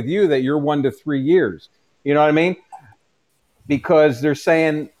say with you, that you're 1 to 3 years. You know what I mean? Because they're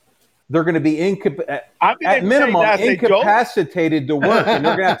saying they're going to be at minimum incapacitated to work, and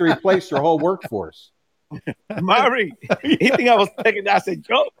they're going to have to replace their whole workforce. Mari, you think I was taking that as a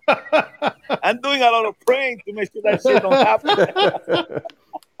joke? I'm doing a lot of praying to make sure that shit don't happen.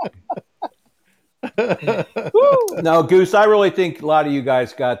 No, Goose, I really think a lot of you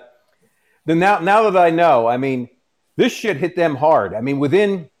guys got the now that I know, I mean, this shit hit them hard. I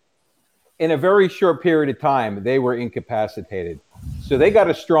mean, in a very short period of time, they were incapacitated. So they got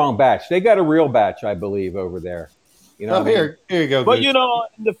a strong batch. They got a real batch, I believe, over there. You know, here you go. But Goose. you know,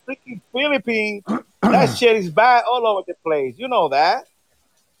 in the freaking Philippines, that shit is bad all over the place. You know that.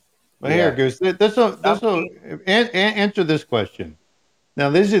 Well, here, Goose. This will answer this question. Now,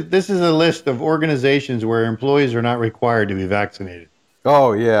 this is a list of organizations where employees are not required to be vaccinated.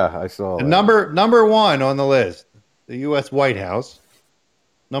 Oh yeah, I saw that. Number 1 on the list, the U.S. White House.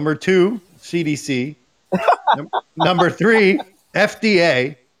 Number 2, CDC. Number 3,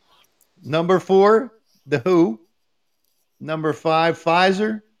 FDA. Number 4, the WHO. Number 5,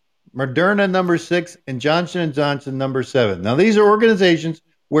 Pfizer. Moderna, number 6, and Johnson & Johnson, number 7. Now, these are organizations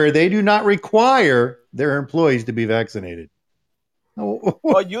where they do not require their employees to be vaccinated.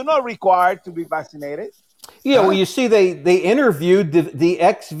 Well, you're not required to be vaccinated. Yeah, well, you see, they interviewed the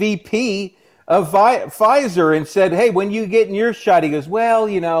ex-VP of Pfizer and said, hey, when you get in your shot, he goes, well,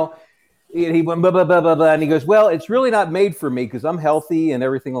 you know, he went blah, blah, blah, blah, blah. And he goes, well, it's really not made for me because I'm healthy and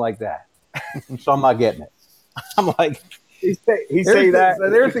everything like that. So I'm not getting it. I'm like, he say that.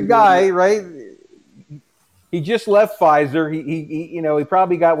 There's a guy, right? He just left Pfizer. He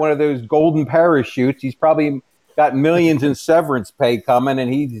probably got one of those golden parachutes. He's probably got millions in severance pay coming,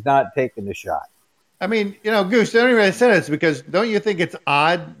 and he's not taking the shot. I mean, you know, Goose, the only reason I said it's because don't you think it's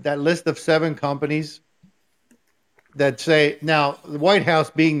odd, that list of 7 companies that say, now, the White House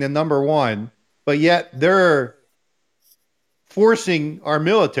being the number 1, but yet they're forcing our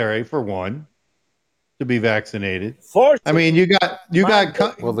military, for one, to be vaccinated. I mean, you got.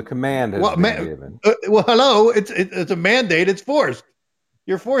 Well, the command has been given. Well, hello, it's a mandate. It's forced.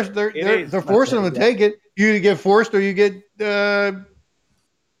 You're forced. They're forcing them to take it. You either get forced or you get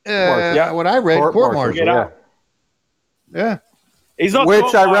what I read, court-martialed. Yeah. It's not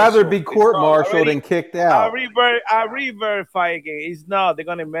which I'd rather be court-martialed and kicked out. I re-verify again. It's not. They're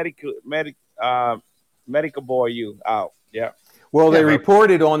gonna medical board you out. Yeah. Well, they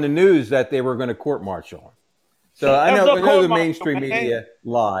reported on the news that they were going to court-martial. So I know the mainstream media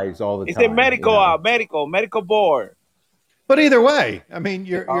lies all the time. It's a medical board. But either way, I mean,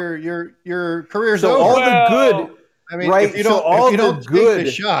 your career's over. All the good, I mean, right?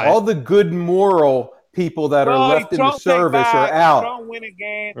 All the good moral people that are left in the service are out. Trump win a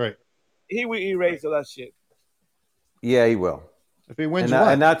game, right? He will erase all that shit. Yeah, he will. If he wins,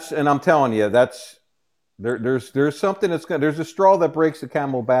 and I'm telling you, that's. There's something there's a straw that breaks the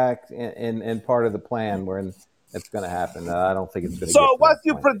camel back in part of the plan where it's going to happen. I don't think it's going to. So, what's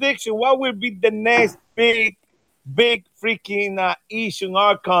your prediction? What will be the next big freaking issue in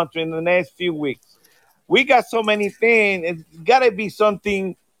our country in the next few weeks? We got so many things. It's got to be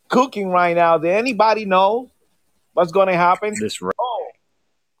something cooking right now. Does anybody know what's going to happen?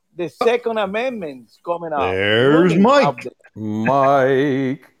 The Second Amendment's coming out. There's Mike.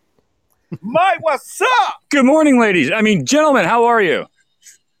 Mike, what's up? Good morning, ladies. I mean, gentlemen, how are you?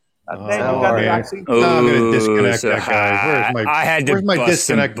 I'm going to disconnect that guy. Where's my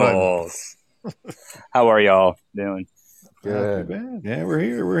disconnect button? How are y'all doing? Good. Not too bad. Yeah, we're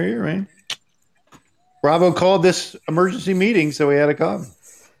here, man. Bravo called this emergency meeting, so we had to come.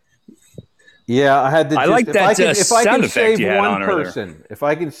 Yeah, I had to. I like that sound effect you had on earlier. If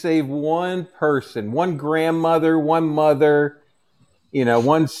I can save one person, one grandmother, one mother,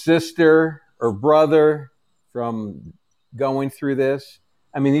 one sister or brother from going through this.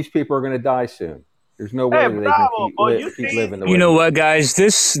 I mean, these people are going to die soon. There's no way that they can keep living the way. You know what, guys?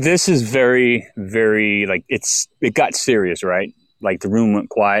 This is very, very it got serious, right? Like the room went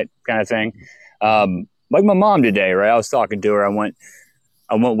quiet, kind of thing. Like my mom today, right? I was talking to her. I went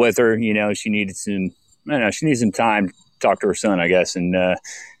with her. She needed some time to talk to her son, I guess, and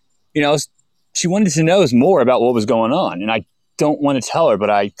she wanted to know more about what was going on, and I don't want to tell her, but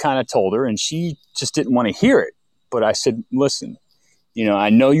I kind of told her, and she just didn't want to hear it. But I said, listen,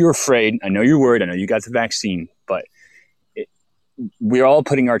 I know you're afraid. I know you're worried. I know you got the vaccine, but we're all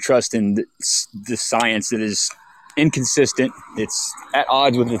putting our trust in the science that is inconsistent. It's at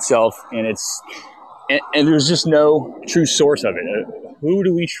odds with itself, and there's just no true source of it. Who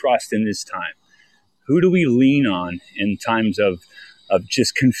do we trust in this time? Who do we lean on in times of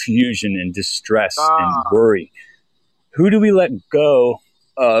just confusion and distress and worry? Who do we let go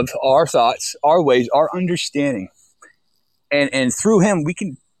of our thoughts, our ways, our understanding? And through him, we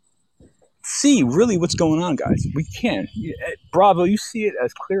can see really what's going on, guys. We can. Bravo, you see it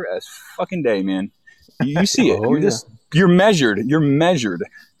as clear as fucking day, man. You see it. You're measured. You're measured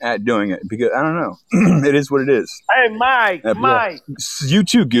at doing it because I don't know. It is what it is. Hey, Mike. You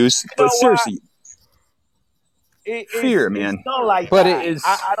too, Goose. But seriously, fear, man. It's not like but that. it is.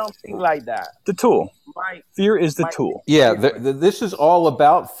 I don't think like that. The tool. Fear is the tool. Yeah, this is all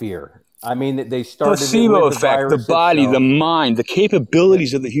about fear. I mean, they started placebo with effect. The body, the mind, the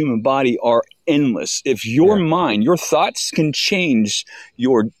capabilities of the human body are endless. If your mind, your thoughts can change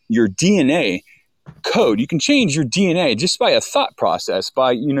your DNA code. You can change your DNA just by a thought process.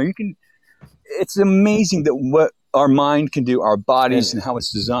 You can. It's amazing that what our mind can do, our bodies, and how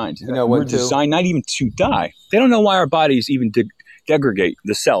it's designed. You know, we're designed not even to die. They don't know why our bodies even degradate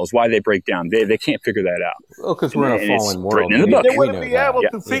the cells, why they break down. They can't figure that out. Well, because we're in a fallen world. They wouldn't be able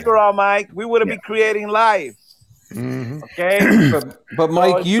to figure out, Mike. We wouldn't be creating life. Mm-hmm. Okay? but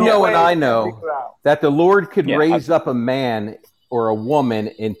Mike, you know and I know that the Lord could raise up a man or a woman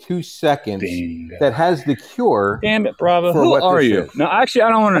in 2 seconds that has the cure. Damn it, Bravo. Who are you? No, actually, I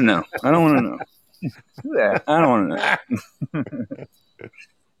don't want to know. I don't want to know. I don't want to know.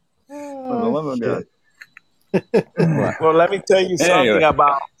 For the love of God. Well, let me tell you something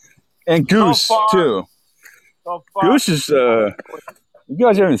about and Goose too. Goose is you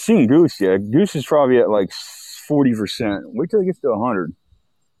guys haven't seen Goose yet. Goose is probably at like 40%. Wait till it gets to 100.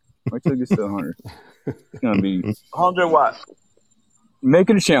 Wait till it gets to 100. It's gonna be 100 what?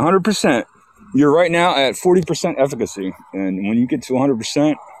 Making a chance, 100%. You're right now at 40% efficacy, and when you get to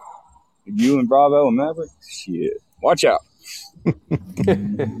 100%, you and Bravo and Maverick, shit, watch out. No,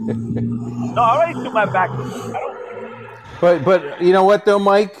 I already took my back. But you know what though,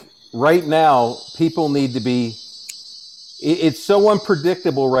 Mike? Right now, people need to be. It's so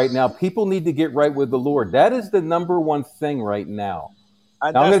unpredictable right now. People need to get right with the Lord. That is the number one thing right now.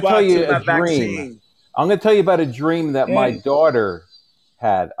 I'm going to tell you a dream. I'm going to tell you about a dream that my daughter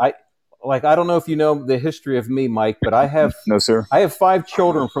had. I don't know if you know the history of me, Mike, but I have no, sir. I have 5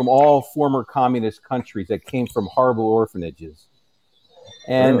 children from all former communist countries that came from horrible orphanages.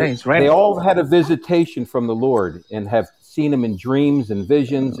 And they all had a visitation from the Lord and have seen him in dreams and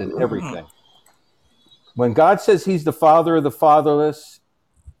visions and everything. When God says he's the father of the fatherless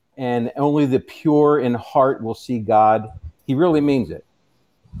and only the pure in heart will see God, he really means it.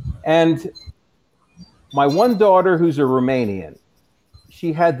 And my one daughter, who's a Romanian,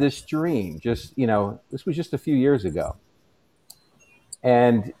 she had this dream this was just a few years ago.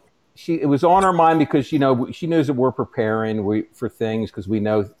 And it was on her mind because, she knows that we're preparing for things because we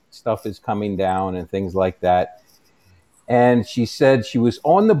know stuff is coming down and things like that. And she said she was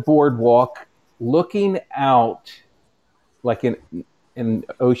on the boardwalk looking out, like in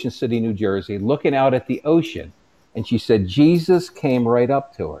Ocean City, New Jersey, looking out at the ocean. And she said, Jesus came right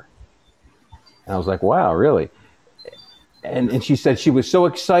up to her. And I was like, wow, really? And she said she was so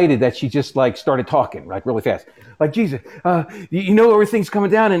excited that she just started talking really fast. Like, Jesus, everything's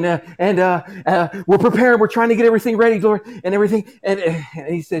coming down and we're preparing. We're trying to get everything ready, Lord, and everything. And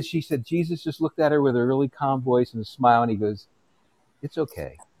she said, Jesus just looked at her with a really calm voice and a smile. And he goes, it's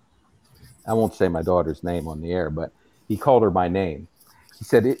okay. I won't say my daughter's name on the air, but he called her by name. He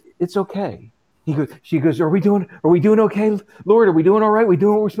said, it's okay. She goes, are we doing okay, Lord? Are we doing all right? We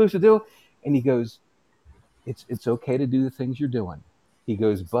doing what we're supposed to do? And he goes, it's okay to do the things you're doing. He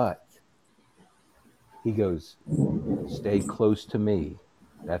goes, stay close to me.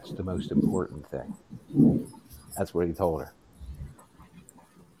 That's the most important thing. That's what he told her.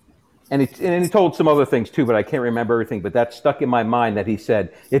 And he told some other things too, but I can't remember everything. But that stuck in my mind that he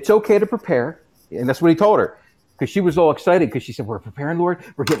said, it's okay to prepare. And that's what he told her. Because she was all excited because she said, we're preparing, Lord.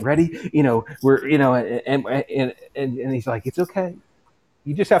 We're getting ready. And he's like, it's okay.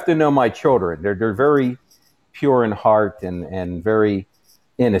 You just have to know my children. They're very pure in heart and very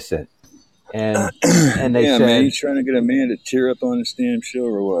innocent. And they said, man, you trying to get a man to tear up on this damn show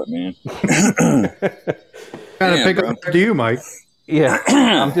or what, man? Trying to pick up to you, Mike. Yeah,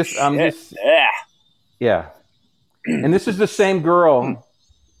 I'm just, yeah. And this is the same girl.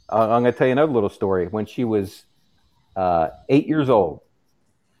 I'm going to tell you another little story. When she was 8 years old,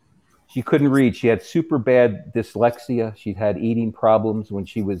 she couldn't read. She had super bad dyslexia. She'd had eating problems when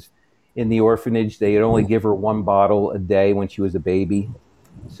she was in the orphanage. They would only give her 1 bottle a day when she was a baby.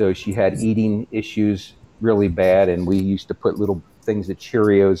 So she had eating issues really bad. And we used to put little things of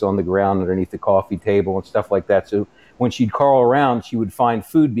Cheerios on the ground underneath the coffee table and stuff like that. So when she'd crawl around, she would find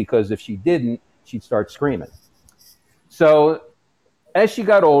food because if she didn't, she'd start screaming. So as she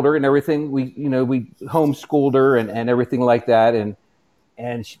got older and everything, we homeschooled her and everything like that.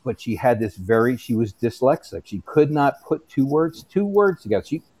 But she had she was dyslexic. She could not put two words together.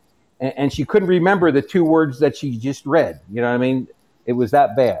 And she couldn't remember the two words that she just read. You know what I mean? It was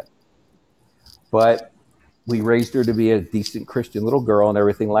that bad. But we raised her to be a decent Christian little girl and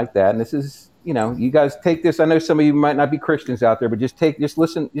everything like that. And this is, you guys take this. I know some of you might not be Christians out there, but just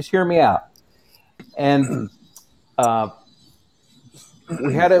listen, just hear me out. And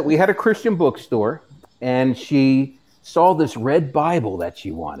we had a Christian bookstore, and she saw this red Bible that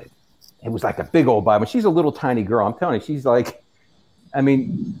she wanted. It was like a big old Bible. She's a little tiny girl. I'm telling you, she's like,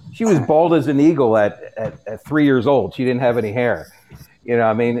 she was bald as an eagle at 3 years old. She didn't have any hair.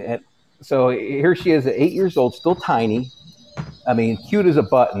 And so here she is at 8 years old, still tiny. Cute as a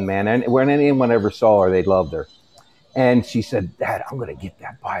button, man. And when anyone ever saw her, they loved her. And she said, "Dad, I'm going to get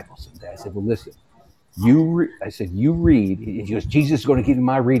that Bible someday." I said, "Well, listen, you read." And she goes, "Jesus is going to give you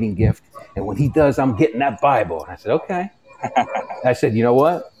my reading gift. And when he does, I'm getting that Bible." And I said, "Okay." I said, "You know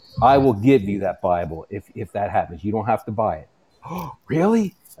what? I will give you that Bible if that happens. You don't have to buy it." "Oh,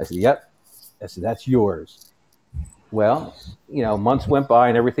 really?" I said, "Yep." I said, "That's yours." Well, months went by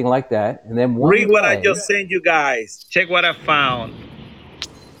and everything like that. And then read what I just sent you guys. Check what I found.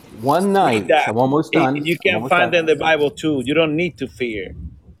 One night, I'm almost done. You can find in the Bible too. You don't need to fear.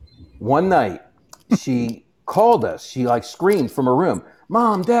 One night, she called us. She screamed from her room,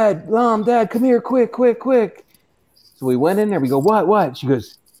 Mom, Dad, come here, quick. So we went in there. We go, what? She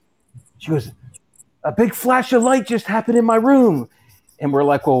goes, a big flash of light just happened in my room. And we're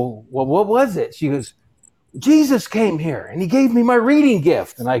like, well, what was it? She goes, Jesus came here and he gave me my reading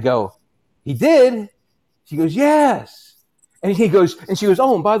gift. And I go, he did? She goes, yes. And she goes,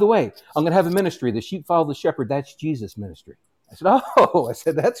 oh, and by the way, I'm going to have a ministry. The sheep follow the shepherd. That's Jesus' ministry. I said, oh,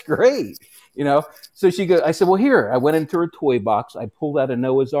 that's great. So she goes, I said, well, here, I went into her toy box. I pulled out a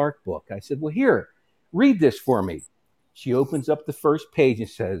Noah's Ark book. I said, well, here, read this for me. She opens up the first page and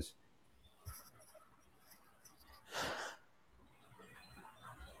says,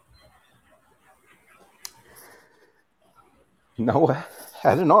 Noah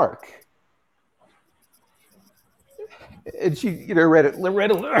had an ark. And she, read a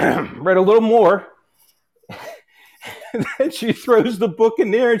little more. And then she throws the book in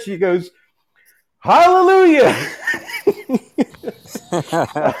there and she goes, hallelujah.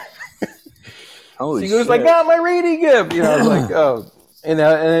 She goes, I got my reading gift. I was like, oh. And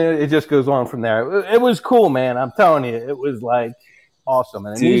it just goes on from there. It was cool, man. I'm telling you, it was awesome.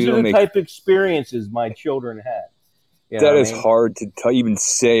 And these are the type of experiences my children had. That is hard to even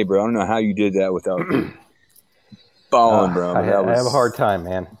say, bro. I don't know how you did that without falling, bro. I have a hard time,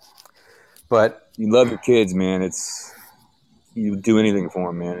 man. But you love your kids, man. You do anything for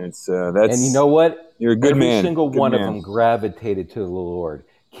them, man. That's and you know what? You're a good man. Every single one of them gravitated to the Lord.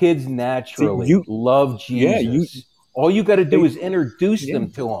 Kids naturally love Jesus. All you got to do is introduce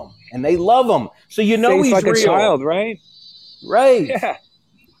them to him, and they love him. So he's like real. A child, right? Right. Yeah.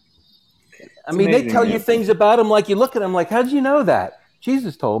 Amazing, they tell you things about him, like you look at him like, how'd you know that?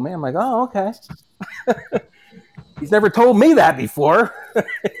 Jesus told me. I'm like, oh, okay. He's never told me that before.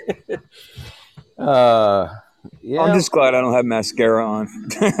 Yeah. I'm just glad I don't have mascara on.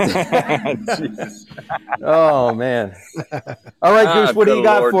 Oh, man. All right, Goose, what do you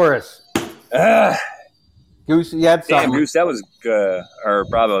got for us? Goose, you had something. Damn, Goose, that was, or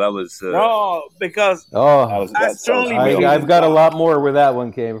Bravo, that was. No, because I strongly believe I've got a lot more where that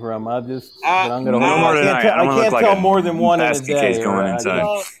one came from. I'm going to I can't tell more than one in a day.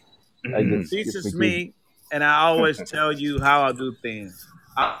 This is me, and I always tell you how I do things.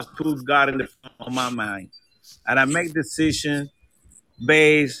 I just put God in the front of my mind, and I make decisions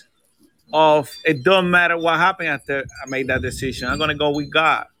based off. It don't matter what happened after I made that decision. I'm gonna go with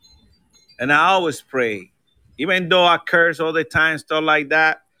God, and I always pray, even though I curse all the time, stuff like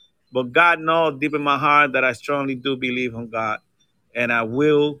that. But God knows deep in my heart that I strongly do believe in God, and I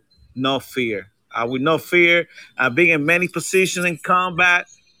will not fear. I will not fear. I've been in many positions in combat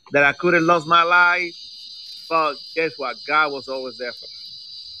that I could have lost my life, but guess what? God was always there for me.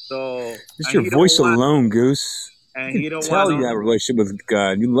 So it's your voice alone, Goose. And he don't tell you have a relationship with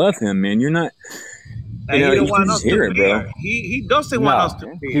God. You love him, man. You're not. He don't want us to fear, bro. He doesn't want us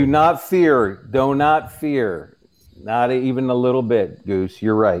to fear. Do not fear. Do not fear. Not even a little bit, Goose.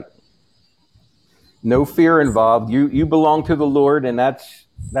 You're right. No fear involved. You belong to the Lord, and that's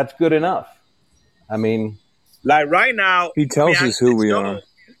good enough. I mean, like right now, he tells us who we are.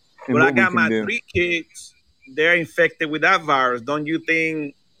 When I got my 3 kids, they're infected with that virus. Don't you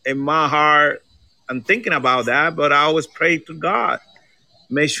think in my heart I'm thinking about that? But I always pray to God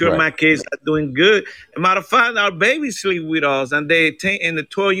make sure my kids are doing good. As a matter of fact, our babies sleep with us, and they and the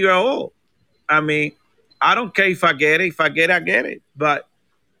 12-year-old. I mean, I don't care if I get it. If I get it, I get it. But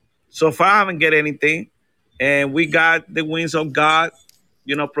so far, I haven't get anything, and we got the wings of God,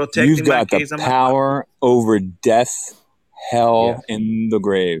 protecting You've got my the kids. power over death, hell, and the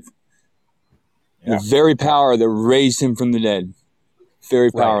grave. The very power that raised him from the dead.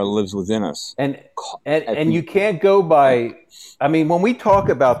 Very power lives within us. And you can't go by. I mean, when we talk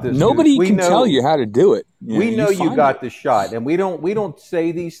about this, nobody can tell you how to do it. We know you got the shot, and we don't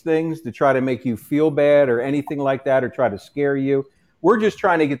say these things to try to make you feel bad or anything like that, or try to scare you. We're just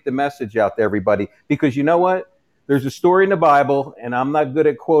trying to get the message out to everybody, because you know what? There's a story in the Bible, and I'm not good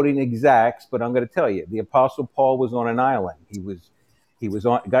at quoting exacts, but I'm going to tell you. The Apostle Paul was on an island. He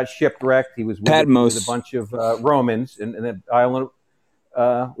got shipwrecked. He was with a bunch of Romans in the island.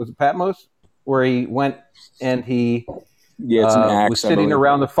 Was it Patmos, where he went and he was sitting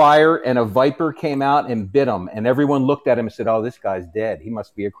around the fire, and a viper came out and bit him, and everyone looked at him and said, "Oh, this guy's dead. He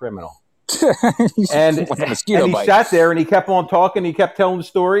must be a criminal." and he sat there and he kept on talking. He kept telling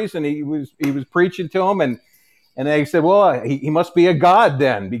stories, and he was preaching to him, and they said, "Well, he must be a god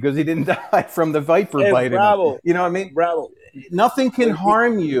then, because he didn't die from the viper biting him." You know what I mean? Bravo. Nothing can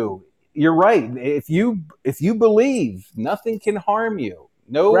harm you. You're right. If you believe, nothing can harm you.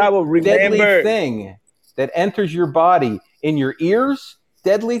 No deadly thing that enters your body. In your ears,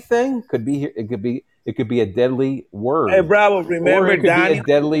 deadly thing could be a deadly word. Hey, Bravo, remember or it could Daniel? Be a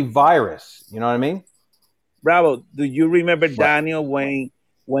deadly virus. You know what I mean? Bravo, do you remember Daniel when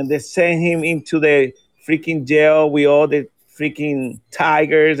they sent him into the freaking jail with all the freaking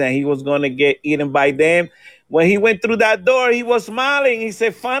tigers, and he was going to get eaten by them? When he went through that door, he was smiling. He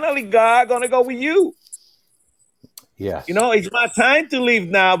said, "Finally, God, gonna go with you." Yes. It's my time to leave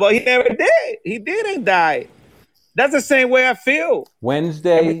now, but he never did. He didn't die. That's the same way I feel.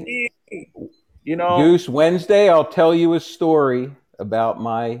 Wednesday, Goose, Wednesday, I'll tell you a story about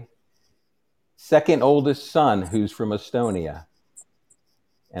my second oldest son, who's from Estonia,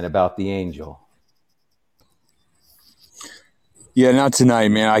 and about the angel. Yeah, not tonight,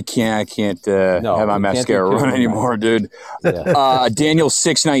 man. I can't have my mascara run anymore, dude. Yeah. Daniel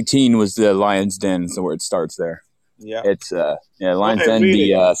 6:19 was the Lion's Den, so where it starts there. Yeah, it's Lion's Den.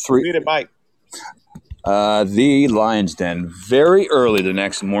 Read it, Mike. The Lion's Den. Very early the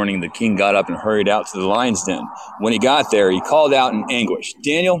next morning, the king got up and hurried out to the Lion's Den. When he got there, he called out in anguish,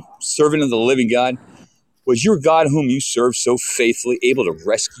 "Daniel, servant of the living God, was your God whom you serve so faithfully able to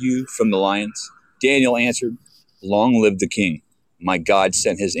rescue you from the lions?" Daniel answered, "Long live the king. My God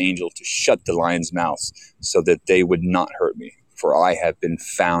sent his angel to shut the lions' mouths so that they would not hurt me, for I have been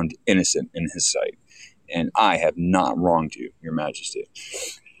found innocent in his sight, and I have not wronged you, your majesty."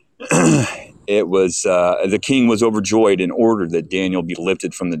 It was the king was overjoyed and ordered that Daniel be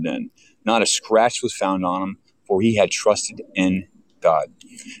lifted from the den. Not a scratch was found on him, for he had trusted in God.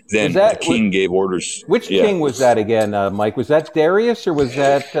 Then the king gave orders. Which king was that again, Mike? Was that Darius, or was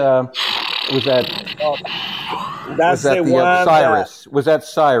that Cyrus? Was that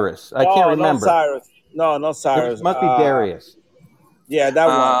Cyrus? I can't remember. No, Cyrus. It must be Darius. Yeah, that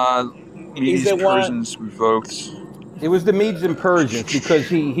one. He's the Persians revoked. It was the Medes and Persians, because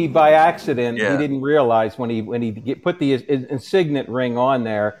he by accident he didn't realize when he put the insignet ring on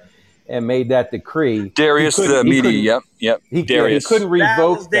there and made that decree. Darius the Mede. Yep. Darius. He couldn't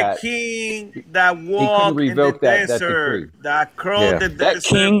revoke that. Was the king that walked in the desert, that crawled the desert. That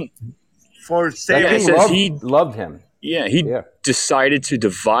king for 7 years. He loved him. Yeah, he decided to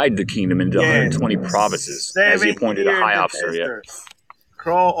divide the kingdom into 120 provinces as he appointed a high officer. Yeah.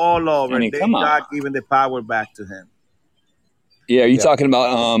 Crawl all over. They got even the power back to him. Yeah, are you talking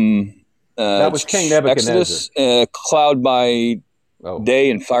about that was King Nebuchadnezzar. Exodus, cloud by day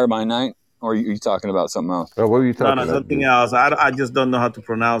and fire by night? Or are you talking about something else? Oh, what were you talking about? No, something else. I just don't know how to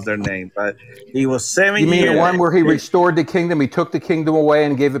pronounce their name. But he was 7 years. You mean the one where he restored the kingdom? He took the kingdom away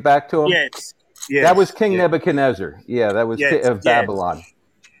and gave it back to him? Yes. That was King Nebuchadnezzar. Yeah, that was of Babylon.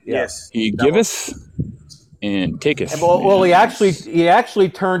 Yes. He giveth and taketh. Well, he actually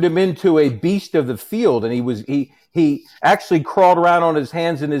turned him into a beast of the field, and he actually crawled around on his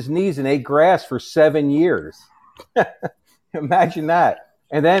hands and his knees and ate grass for 7 years. Imagine that.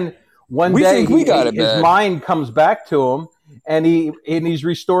 And then one day his mind comes back to him, and he's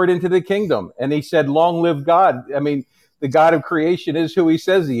restored into the kingdom. And he said, "Long live God." I mean, the God of creation is who he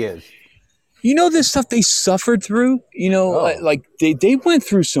says he is. You know this stuff they suffered through? Like they went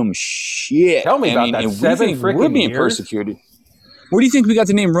through some shit. Tell me about that. 7 freaking we're being years? persecuted. Where do you think we got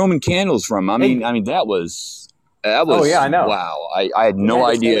the name Roman candles from? I mean that was That was, Oh, yeah, I know. wow. I had no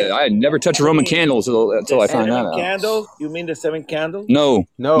idea. I had never touched a Roman candle until I found that out. Candles? You mean the 7 candles? No,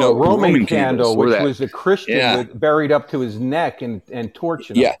 No, Roman candle, which that. was a Christian buried up to his neck and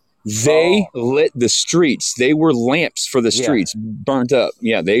torching him. Yeah. They lit the streets. They were lamps for the streets, burnt up.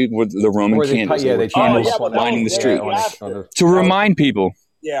 Yeah, they were the Roman candles. They were candles lining the street to remind people.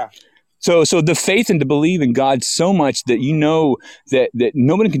 Yeah. So the faith and to believe in God so much that you know that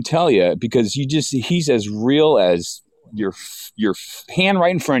nobody can tell you, because he's as real as your hand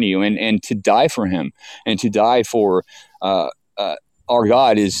right in front of you, and to die for him and to die for our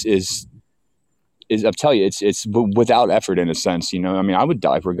God is I'll tell you, it's without effort in a sense, you know. I mean, I would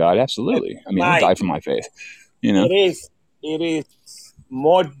die for God, absolutely. I mean, I would die for my faith, you know. It is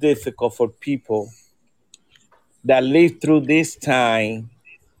more difficult for people that live through this time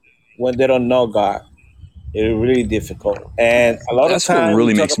when they don't know God. It's really difficult, and a lot of times what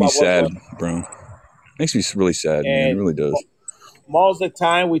really makes me sad, bro. Makes me really sad, man. It really does. Most of the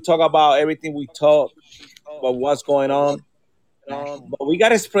time, we talk about everything we talk about what's going on, but we got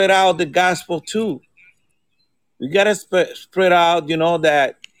to spread out the gospel too. We got to spread out, you know,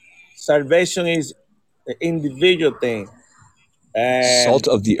 that salvation is an individual thing. And salt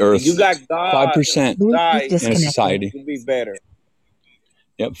of the earth. You got God 5% in a society. To be better.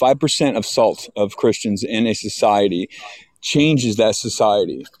 Yep, 5% of salt of Christians in a society changes that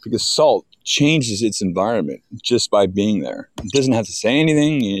society, because salt changes its environment just by being there. It doesn't have to say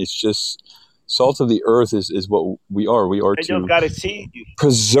anything. It's just salt of the earth is what we are. We are to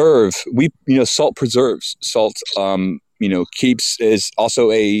preserve. Salt preserves. Salt, keeps, is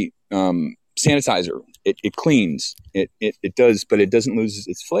also a sanitizer. It cleans. It does, but it doesn't lose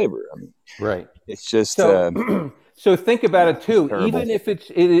its flavor. I mean, right. It's just. So think about it too. Terrible. Even if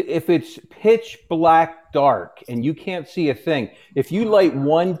it's pitch black dark and you can't see a thing, if you light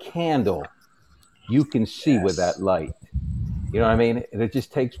one candle, you can see with that light. You know what I mean? And it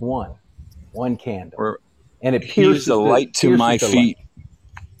just takes one candle, and it pierces the light to my feet.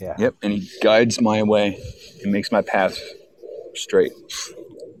 Yeah. Yep, and he guides my way and makes my path straight.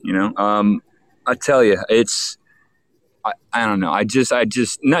 You know, I tell you, it's. I don't know. I just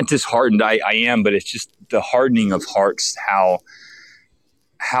not disheartened. I am, but it's just the hardening of hearts.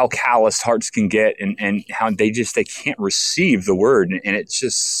 How calloused hearts can get, and how they can't receive the word, and it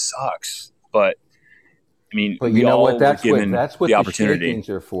just sucks. But I mean, but you know what? That's what the opportunity. Shakings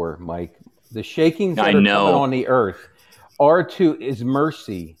are for, Mike. The shakings that are coming on the earth is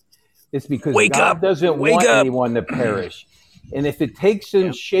mercy. It's because God doesn't want anyone to perish. And if it takes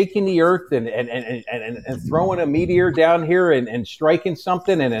them shaking the earth and throwing a meteor down here and striking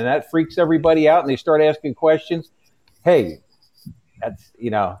something, and that freaks everybody out and they start asking questions, hey,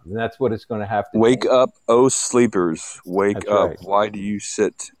 that's what it's going to have to Wake up, O sleepers. Wake up. Right. Why do you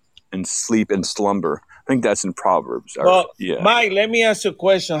sit and sleep and slumber? I think that's in Proverbs. Well, Mike, let me ask you a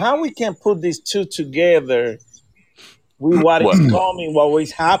question. How we can put these two together with what is coming, what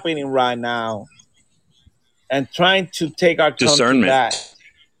is happening right now, and trying to take our discernment back?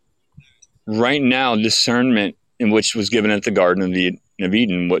 Right now, discernment, in which was given at the Garden of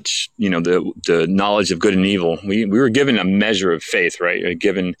Eden, which, the knowledge of good and evil. We were given a measure of faith, right? We're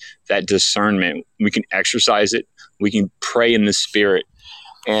given that discernment. We can exercise it. We can pray in the Spirit.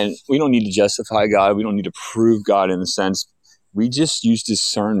 And we don't need to justify God. We don't need to prove God in a sense. We just use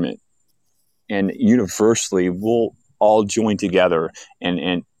discernment. And universally, we'll all join together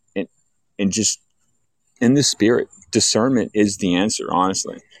and just in the Spirit. Discernment is the answer,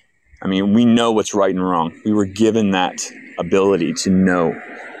 honestly. I mean, we know what's right and wrong. We were given that ability to know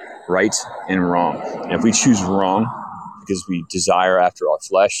right and wrong. And if we choose wrong because we desire after our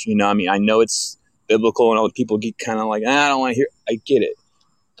flesh, I know it's biblical and other people get kind of like, I don't want to hear. I get it.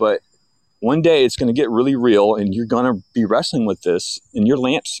 But one day it's going to get really real, and you're going to be wrestling with this, and your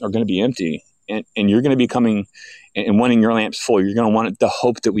lamps are going to be empty, and you're going to be coming and wanting your lamps full. You're going to want the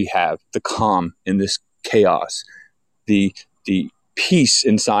hope that we have, the calm in this chaos, the peace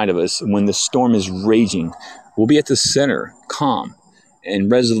inside of us when the storm is raging. We'll be at the center, calm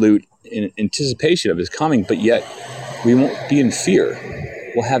and resolute in anticipation of his coming, but yet we won't be in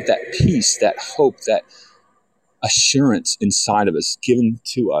fear. We'll have that peace, that hope, that assurance inside of us given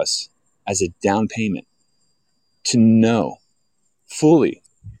to us as a down payment to know fully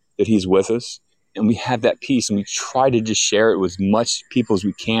that he's with us. And we have that peace, and we try to just share it with as much people as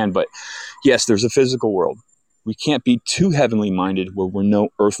we can. But yes, there's a physical world. We can't be too heavenly minded where we're no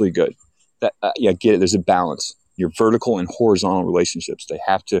earthly good. Get it. There's a balance. Your vertical and horizontal relationships, they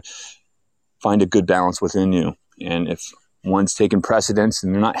have to find a good balance within you. And if one's taking precedence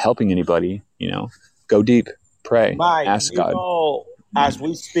and they're not helping anybody, go deep, pray, ask God. As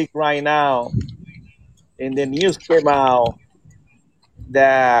we speak right now, and the news came out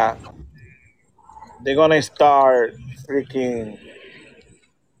that they're gonna start freaking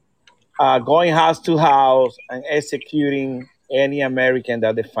going house to house and executing any American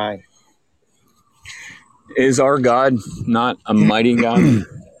that they find. Is our God not a mighty God,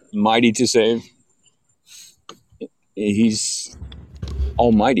 mighty to save? He's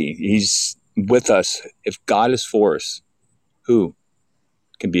almighty. He's with us. If God is for us, who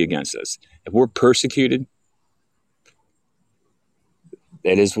can be against us? If we're persecuted,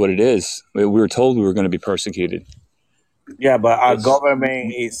 it is what it is. We were told we were going to be persecuted. Yeah, but our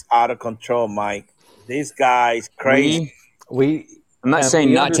government is out of control, Mike. This guy is crazy. I'm not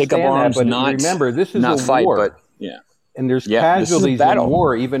saying not take up arms, but not remember, this is not a fight, war. but yeah. And there's Yeah, casualties in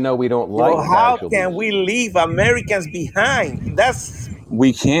war, even though we don't like Well, how casualties. can we leave Americans behind?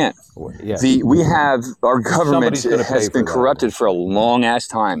 We can't. Yes. We have our government Somebody's has been corrupted for a long ass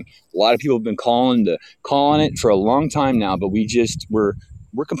time. A lot of people have been calling it for a long time now, but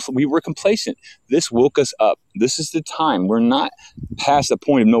we're complacent. This woke us up. This is the time. We're not past the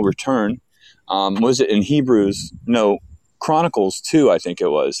point of no return. Was it in Hebrews? No, Chronicles 2, I think it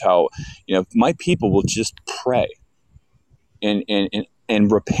was. How my people will just pray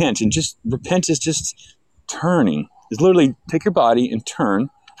and repent, and just repent is just turning. It's literally take your body and turn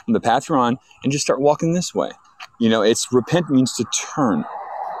from the path you're on and just start walking this way. It's repent means to turn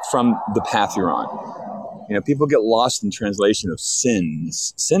from the path you're on. People get lost in translation of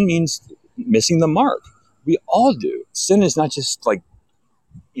sins. Sin means missing the mark. We all do. Sin is not just like,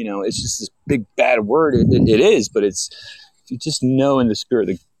 it's just this big bad word. It is, but it's, you just know in the spirit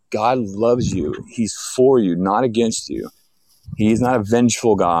that God loves you. He's for you, not against you. He's not a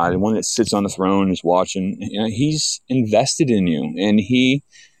vengeful God, one that sits on the throne and is watching. He's invested in you, and he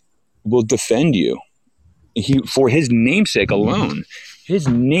will defend you. For his namesake alone. His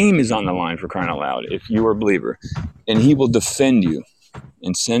name is on the line, for crying out loud, if you are a believer. And he will defend you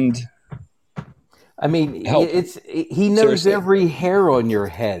and send help. He knows Seriously. Every hair on your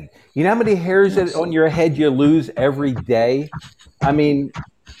head. You know how many hairs on your head you lose every day?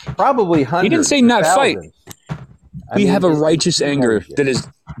 Probably hundreds. He didn't say not thousands. Fight. We have a righteous anger that is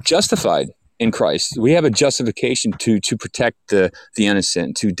justified in Christ. We have a justification to protect the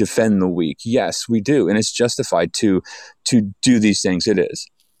innocent, to defend the weak. Yes, we do. And it's justified to do these things. It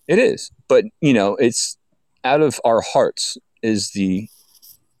is. But, it's out of our hearts is the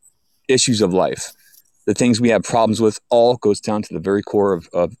issues of life. The things we have problems with all goes down to the very core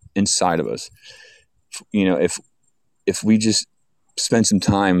of inside of us. If we just spend some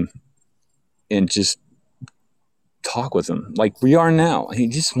time and just talk with him like we are now. He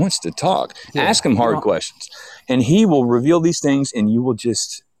just wants to talk. Yeah. Ask him hard questions, and he will reveal these things, and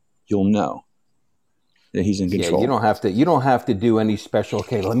you'll know that he's in control. You don't have to do any special.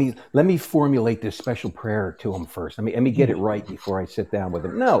 Okay, let me formulate this special prayer to him first. Let me get it right before I sit down with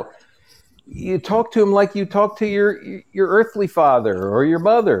him. No, you talk to him like you talk to your earthly father or your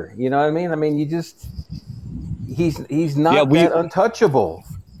mother. You know what I mean? He's not that untouchable.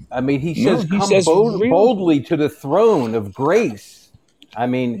 He says, boldly to the throne of grace.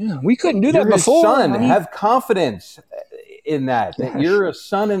 We couldn't do that before. Son, have confidence in that you're a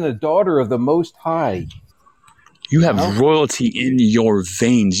son and a daughter of the Most High. You have royalty in your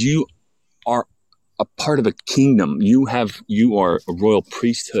veins. You are a part of a kingdom. You are a royal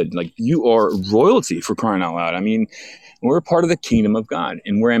priesthood. Like, you are royalty, for crying out loud. We're a part of the kingdom of God,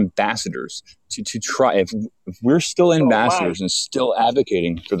 and we're ambassadors to try. If we're still ambassadors and still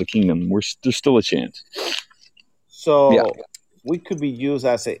advocating for the kingdom, there's still a chance. So we could be used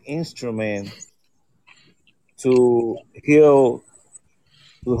as an instrument to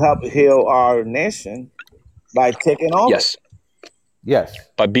help heal our nation by taking over. Yes.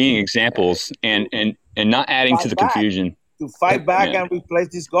 By being examples and not adding to the confusion. To fight back and replace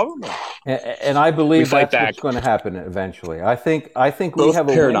this government. And I believe that's what's going to happen eventually. I think we have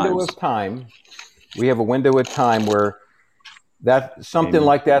a window of time. We have a window of time where something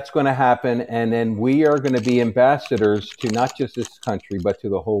like that's going to happen, and then we are going to be ambassadors to not just this country but to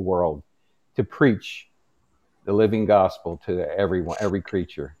the whole world, to preach the living gospel to everyone, every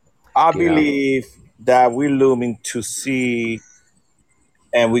creature. I believe that we're looming to see,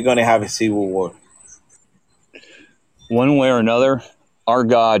 and we're going to have a civil war. One way or another, our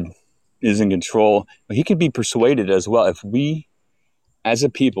God is in control. He can be persuaded as well if we, as a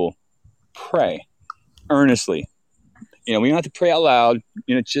people, pray earnestly. We don't have to pray out loud.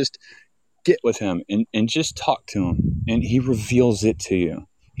 Just get with him and just talk to him, and he reveals it to you.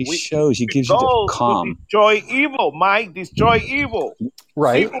 He gives you the calm. Destroy evil, Mike. Destroy evil.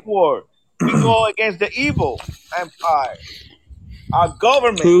 Right. Civil war. We go against the evil empire. our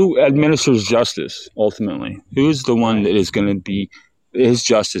government. Who administers justice ultimately? Who's the one that is going to be his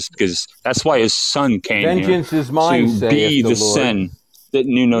justice? Because that's why his son came Vengeance here is mine, to saith be the the Lord. sin that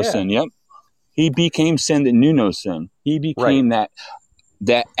knew no Yeah. sin. Yep, he became sin that knew no sin. He became that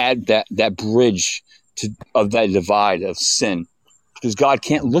bridge of that divide of sin, because God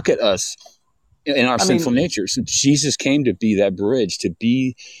can't look at us in our sinful nature. So Jesus came to be that bridge, to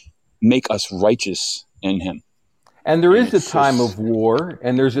make us righteous in Him. And there is a time of war,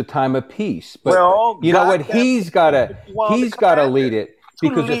 and there's a time of peace. But Well, you know God what? He's got to lead it,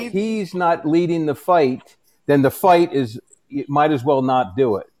 because lead. if he's not leading the fight, then the fight you might as well not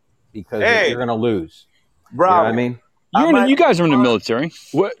do it, because you're going to lose. Bravo. You know what I mean? You guys are in the military.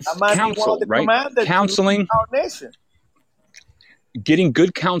 What I might be one counsel, of the right? commanders Counseling, to our nation. getting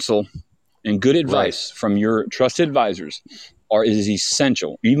good counsel and good advice from your trusted advisors is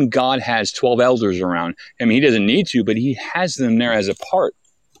essential. Even God has 12 elders around. I mean, He doesn't need to, but He has them there as a part.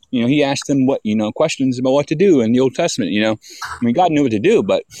 You know, He asked them questions about what to do in the Old Testament. I mean, God knew what to do,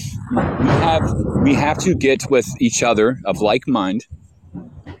 but we have to get with each other of like mind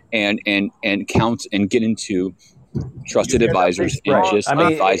and count and get into trusted advisors and just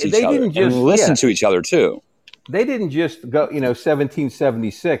advise each other and listen to each other too. They didn't just go,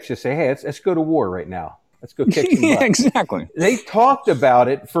 1776, just say, hey, let's go to war right now. Let's go kick some butt. Exactly. They talked about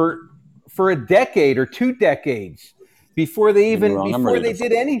it for a decade or 2 decades before they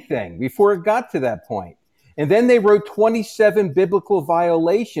did anything, before it got to that point. And then they wrote 27 biblical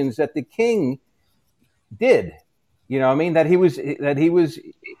violations that the king did. You know what I mean? That he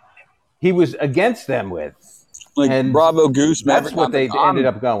was against them with. And Bravo Goose, that's what they ended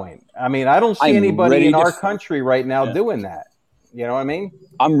up going. I mean, I don't see anybody in our country right now doing that. You know what I mean?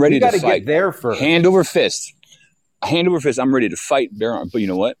 I'm ready to fight. Get there first. Hand over fist. I'm ready to fight. But you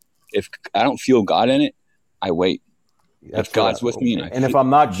know what? If I don't feel God in it, I wait. If God's with me, and if I'm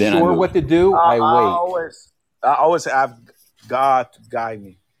not sure what to do, I wait. I always have God to guide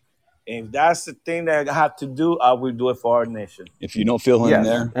me. And that's the thing that I have to do. I will do it for our nation. If you don't feel Him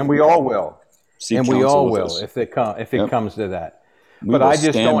there, and we all will. And we all will if it comes to that. But I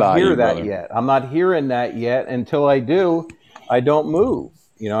just don't hear that yet. I'm not hearing that yet. Until I do, I don't move.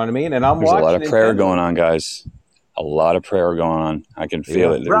 You know what I mean? And there's a lot of prayer going on, guys. A lot of prayer going on. I can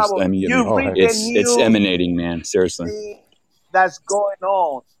feel it. It's emanating, man. Seriously. That's going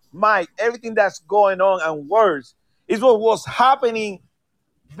on. Mike, everything that's going on and worse is what was happening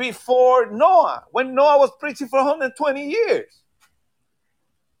before Noah, when Noah was preaching for 120 years.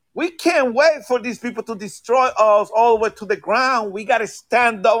 We can't wait for these people to destroy us all the way to the ground. We got to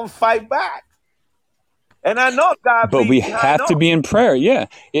stand up and fight back. And I know God. But we have to be in prayer. Yeah.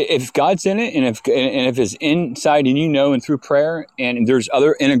 If God's in it, and if it's inside and and through prayer, and there's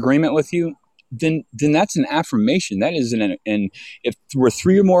other in agreement with you, then that's an affirmation. That is and if we're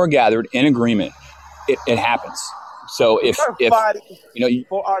 3 or more gathered in agreement, it happens. So if for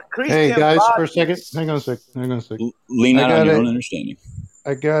our Christian hey guys, body, for a second, hang on a second. Lean out on your own understanding.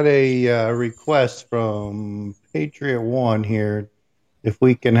 I got a request from Patriot One here. If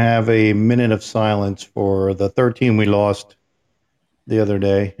we can have a minute of silence for the 13 we lost the other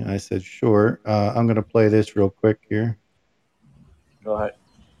day. And I said, sure. I'm going to play this real quick here. Go ahead.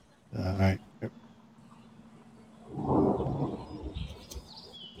 All right.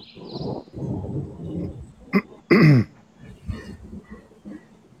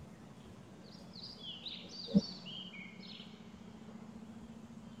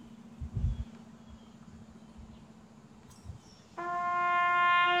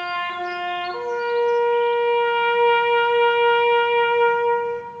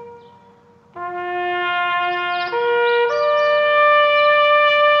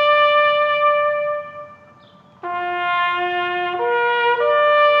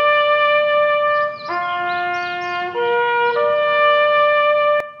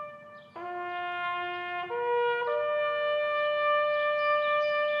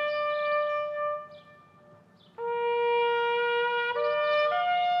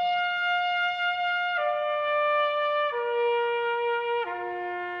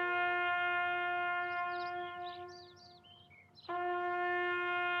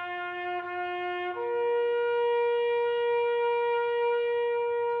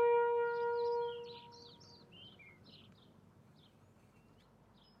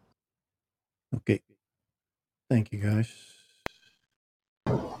 Okay. Thank you, guys.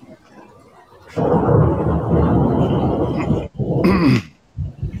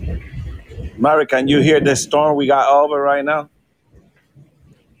 Mary, can you hear the storm we got over right now?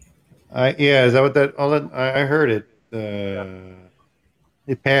 Yeah, is that what that? All that I heard it.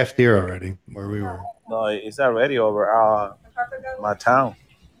 It passed here already, where we were. No, it's already over. my town.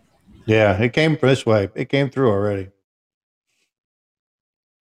 Yeah, it came this way. It came through already.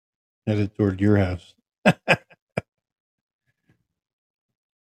 Headed toward your house.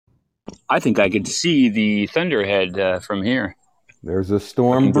 I think I could see the thunderhead from here. There's a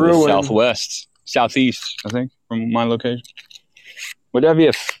storm Into the brewing. southwest, southeast, I think, from my location. Would that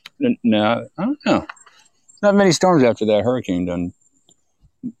be no, I don't know. Not many storms after that hurricane done.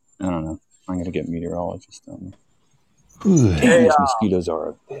 I don't know. I'm going to get meteorologists on me. Hey, These mosquitoes are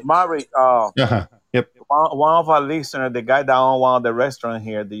a bitch. Mari, Yep. one of our listeners, the guy that owned one of the restaurant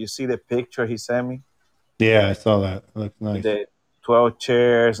here, did you see the picture he sent me? Yeah, I saw that. It looks nice. The 12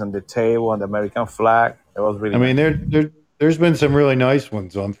 chairs and the table and the American flag. It was really I mean, nice. there's been some really nice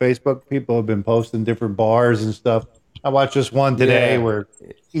ones on Facebook. People have been posting different bars and stuff. I watched this one today where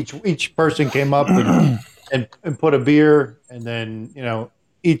each person came up and put a beer, and then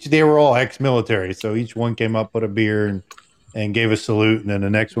they were all ex-military, so each one came up, put a beer, and gave a salute, and then the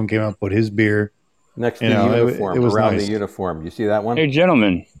next one came up, put his beer next to the uniform, it was around nice. the uniform. You see that one? Hey,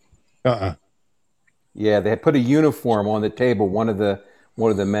 gentlemen. Yeah, they had put a uniform on the table. One of the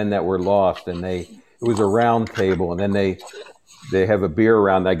men that were lost, and it was a round table, and then they have a beer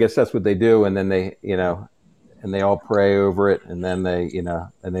around. I guess that's what they do, and then they and they all pray over it, and then they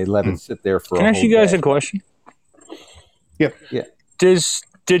and they let it sit there for. Can I ask you guys a question? Yep. Yeah. Did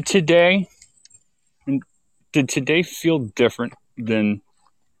today feel different than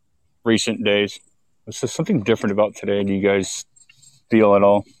recent days? Was there something different about today? Do you guys feel at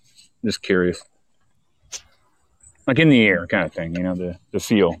all? Just curious. Like in the air kind of thing, the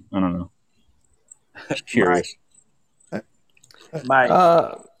feel. I don't know. Just curious. Mike.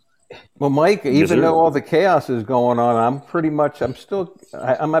 Well, Mike, Yes, even sir. though all the chaos is going on, I'm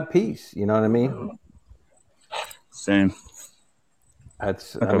at peace. You know what I mean? Same.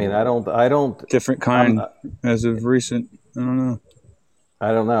 That's. I mean, I don't. Different kind as of recent. I don't know.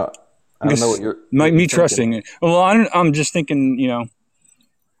 I don't know. I don't know what you're. Me trusting it. Well, I'm just thinking.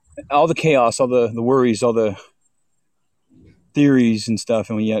 All the chaos, all the worries, all the theories and stuff,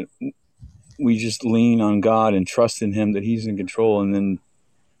 and yet we just lean on God and trust in Him that He's in control, and then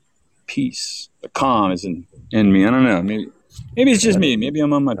peace, the calm is in me. I don't know. Maybe it's just me. Maybe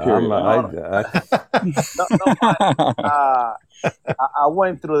I'm on my period. I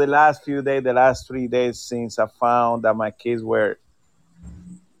went through the last 3 days since I found that my kids were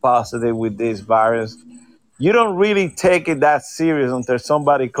positive with this virus. You don't really take it that serious until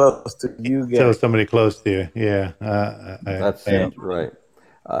somebody close to you gets. Until somebody close to you, yeah. That's right.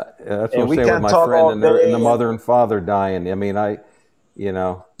 That's what And I'm we saying with can't my talk all friend day. and the mother and father dying. I mean,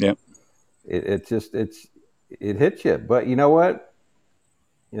 Yep. It just it hits you, but you know what?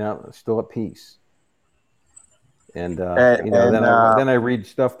 Still at peace. And then I read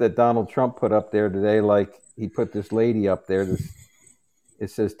stuff that Donald Trump put up there today. Like he put this lady up there. It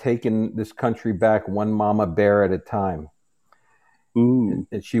says taking this country back one mama bear at a time. Ooh.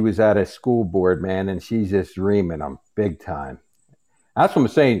 And she was at a school board, man, and she's just reaming them big time. That's what I'm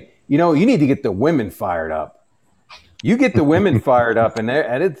saying. You need to get the women fired up. You get the women fired up, and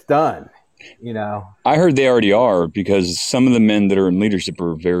it's done. I heard they already are, because some of the men that are in leadership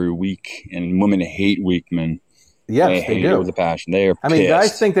are very weak, and women hate weak men. Yes, they do. It with a passion. They are. I mean, pissed.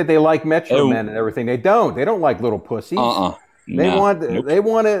 guys think that they like Metro men and everything. They don't. They don't like little pussies. They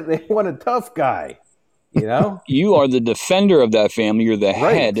want a tough guy. You are the defender of that family. You're the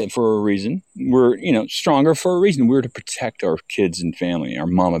head for a reason. We're stronger for a reason. We're to protect our kids and family, our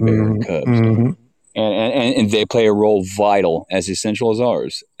mama bear and cubs. Mm-hmm. And they play a role vital, as essential as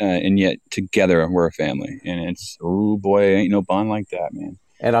ours. And yet together we're a family. And it's, oh boy, ain't no bond like that, man.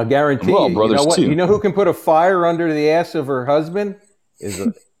 And I'll guarantee you, brothers you know what? too. You know who can put a fire under the ass of her husband is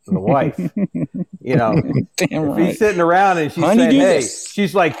the wife. If he's sitting around and she's saying, "Hey,"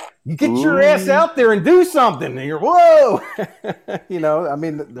 she's like, "You get your ass out there and do something." And you're, "Whoa," I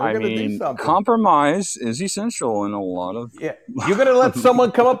mean, they're going to do something. Compromise is essential in a lot of. Yeah, you're going to let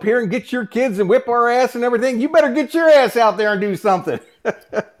someone come up here and get your kids and whip our ass and everything. You better get your ass out there and do something.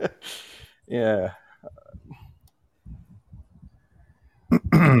 Yeah.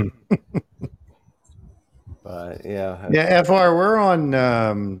 But yeah. FR, we're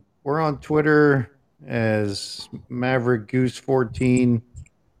on Twitter as Maverick Goose 14,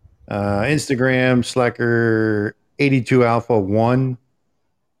 Instagram Slacker 82 Alpha 1.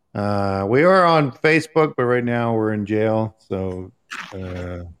 We are on Facebook, but right now we're in jail, so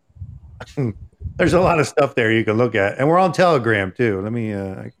there's a lot of stuff there you can look at, and we're on Telegram too. Let me.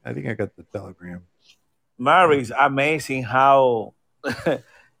 I think I got the Telegram. Mary, it's amazing how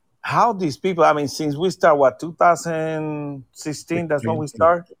these people. I mean, since we start 2016, that's when we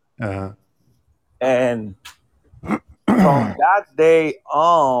start, and from that day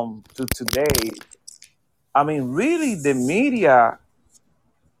on to today, I mean, really, the media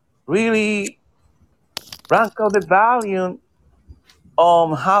really rank up the value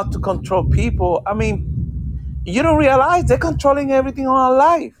on how to control people. I mean, you don't realize they're controlling everything on our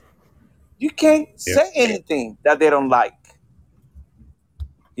life. You can't Yeah. say anything that they don't like.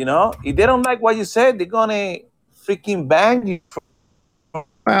 You know, if they don't like what you said, they're gonna freaking ban you from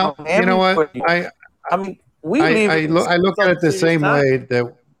Well, you know what? everywhere. I mean, we I live I, in look I look at some it the serious same time. way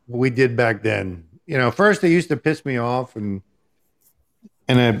that we did back then. You know, first they used to piss me off, and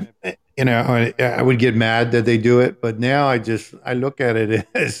I would get mad that they do it, but now I look at it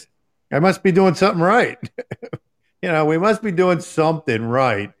as I must be doing something right. You know, we must be doing something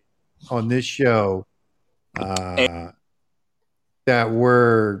right on this show. Uh, that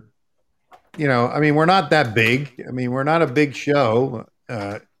we're, I mean, we're not that big. I mean, we're not a big show,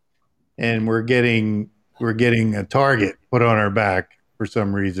 and we're getting a target put on our back for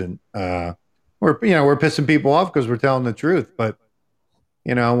some reason. We're pissing people off because we're telling the truth. But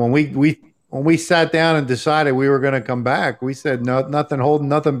when we sat down and decided we were going to come back, we said no, nothing holding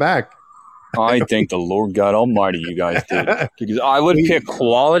nothing back. I thank the Lord God Almighty you guys did, because I would pick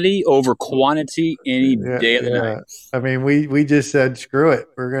quality over quantity any day of the night. I mean, we just said screw it.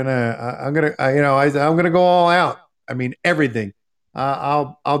 I'm gonna go all out. I mean, everything.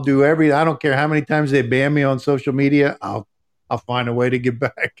 I'll do I don't care how many times they ban me on social media. I'll find a way to get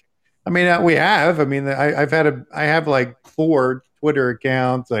back. I mean, we have. I mean, I have like 4 Twitter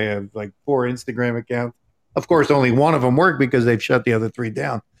accounts. I have like 4 Instagram accounts. Of course, only one of them worked because they've shut the other 3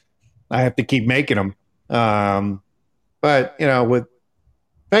 down. I have to keep making them. But with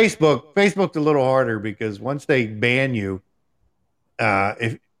Facebook's a little harder because once they ban you,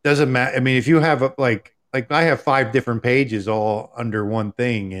 if doesn't matter. I mean, if you have like I have 5 different pages all under one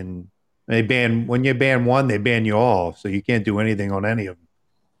thing, and when you ban one, they ban you all, so you can't do anything on any of them.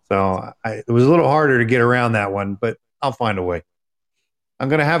 So it was a little harder to get around that one, but I'll find a way. I'm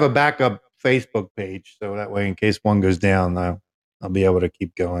gonna have a backup Facebook page, so that way, in case one goes down, I'll be able to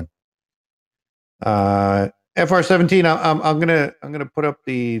keep going. FR17. I'm gonna put up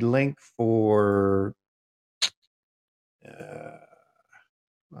the link for.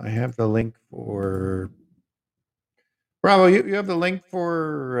 I have the link for Bravo. You have the link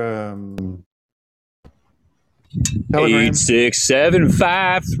for Telegram.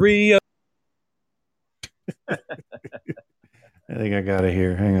 86753. I think I got it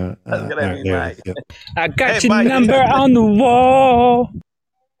here. Hang on. That's gonna All right, be there Mike. it is. Yep. I got Hey, your Mike. number on the wall.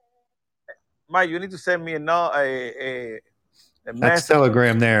 Mike, you need to send me a That's message.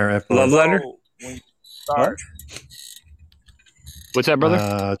 Telegram there. FR. Love letter? When you start. What's that,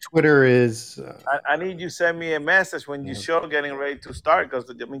 brother? Twitter is. I need you to send me a message when you show getting ready to start,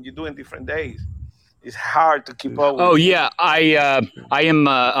 because I mean you're doing different days. It's hard to keep up with. Oh yeah, I am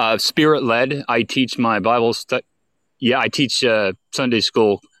spirit led. I teach my Bible study. Yeah, I teach Sunday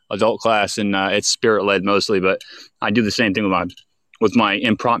school adult class, and it's spirit led mostly. But I do the same thing with my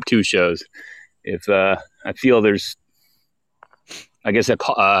impromptu shows. If I feel there's, I guess,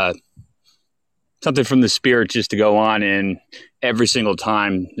 something from the spirit just to go on, and every single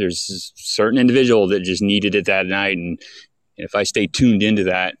time there's a certain individual that just needed it that night, and if I stay tuned into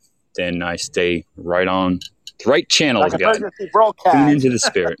that, then I stay right on the right channel like with God. Broadcast. Tune into the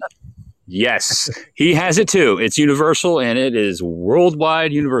spirit. Yes, he has it too. It's universal, and it is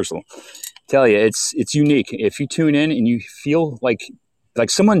worldwide universal. Tell you, it's unique. If you tune in and you feel like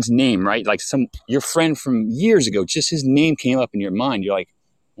someone's name, right? Like your friend from years ago, just his name came up in your mind. You're like,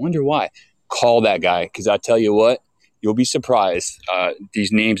 I wonder why. Call that guy, because I tell you what, you'll be surprised.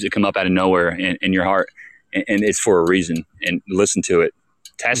 These names that come up out of nowhere in your heart, and it's for a reason. And listen to it,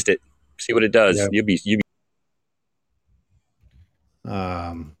 test it, see what it does. Yeah. You'll be.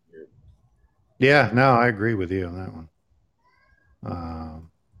 Yeah, no, I agree with you on that one.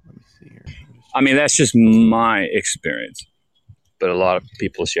 Let me see here. I mean, that's just my experience, but a lot of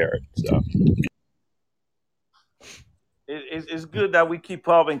people share it. So It's good that we keep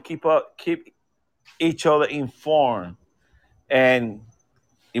up and keep each other informed, and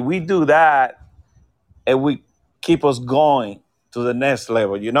if we do that, and we keep us going to the next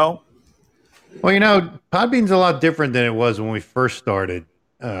level, Well, Podbean's a lot different than it was when we first started.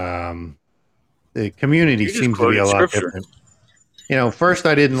 The community seems to be a lot different. First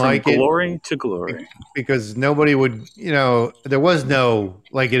I didn't like it. Glory to glory. Because nobody would, there was no,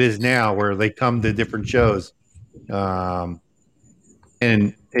 like it is now, where they come to different shows. And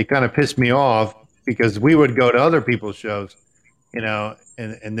it kind of pissed me off because we would go to other people's shows,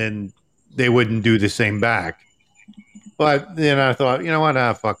 and then they wouldn't do the same back. But then I thought, you know what?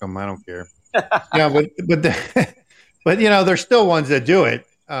 Fuck them. I don't care. Yeah, but But there's still ones that do it.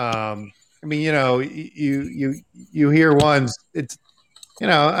 I mean, you hear ones. It's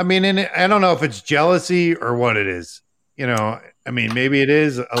I mean, and I don't know if it's jealousy or what it is. I mean, maybe it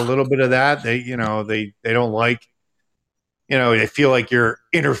is a little bit of that. They they don't like. They feel like you're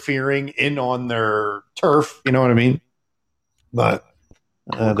interfering in on their turf. You know what I mean? But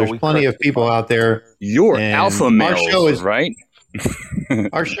there's plenty of people out there. You're alpha males, our show is, right?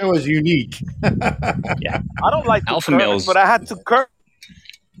 Our show is unique. Yeah, I don't like alpha curse, males, but I had to curse.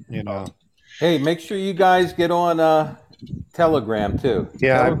 Hey, make sure you guys get on Telegram too.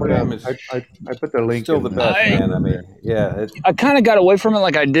 Yeah, Telegram I put the link. Still the best, man. I mean, yeah. I kind of got away from it,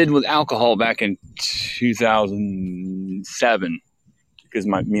 like I did with alcohol back in 2007, because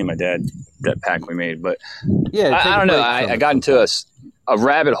me and my dad, that pact we made. But yeah, I don't know. I got into a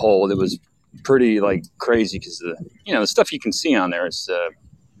rabbit hole that was pretty like crazy because the stuff you can see on there is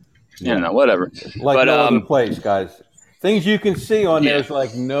whatever. Like no other place, guys. Things you can see on there is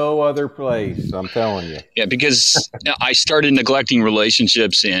like no other place. I'm telling you. Yeah, because I started neglecting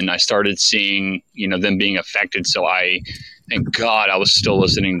relationships and I started seeing them being affected. So thank God I was still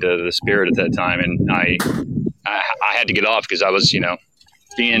listening to the Spirit at that time, and I had to get off because I was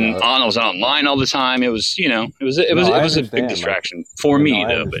being on. I was online all the time. It was it was a big distraction for me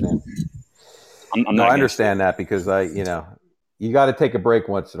though. But I'm not. I understand that because you got to take a break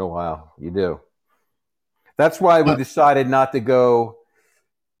once in a while. You do. That's why we decided not to go,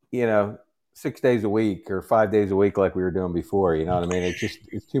 6 days a week or 5 days a week like we were doing before. You know what I mean?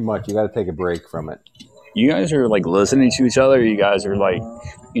 It's too much. You got to take a break from it. You guys are like listening to each other. You guys are like,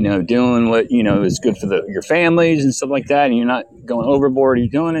 doing what is good for your families and stuff like that. And you're not going overboard. You're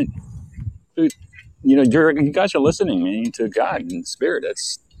doing it. Dude, you guys are listening, man, to God and Spirit.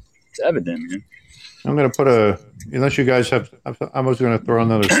 It's evident, man. I'm gonna put unless you guys have. I was gonna throw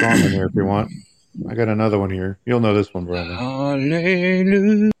another song in there if you want. I got another one here. You'll know this one, brother.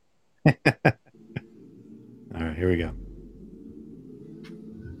 Hallelujah. All right, here we go.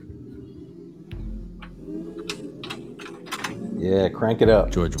 Yeah, crank it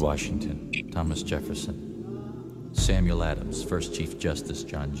up. George Washington, Thomas Jefferson, Samuel Adams, First Chief Justice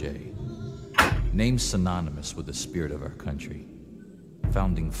John Jay. Names synonymous with the spirit of our country.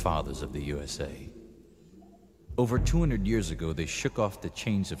 Founding fathers of the USA. Over 200 years ago, they shook off the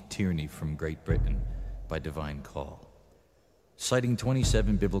chains of tyranny from Great Britain by divine call. Citing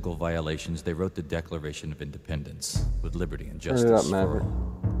 27 biblical violations, they wrote the Declaration of Independence with liberty and justice for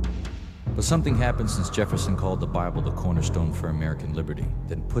all. But something happened since Jefferson called the Bible the cornerstone for American liberty,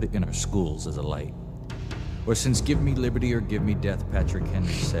 then put it in our schools as a light. Or since give me liberty or give me death, Patrick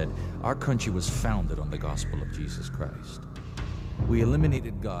Henry said, our country was founded on the gospel of Jesus Christ. We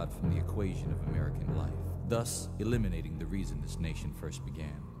eliminated God from the equation of American life, thus eliminating the reason this nation first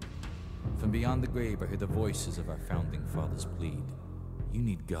began. From beyond the grave, I hear the voices of our founding fathers plead. You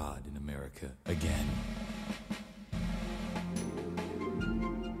need God in America again.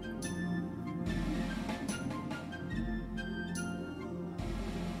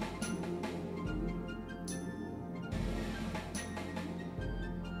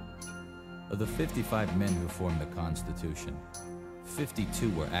 Of the 55 men who formed the Constitution,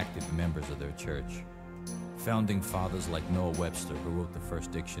 52 were active members of their church. Founding fathers like Noah Webster, who wrote the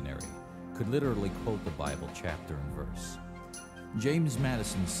first dictionary, could literally quote the Bible chapter and verse. James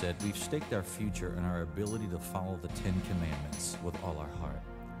Madison said, we've staked our future in our ability to follow the 10 Commandments with all our heart.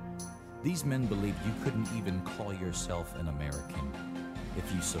 These men believed you couldn't even call yourself an American if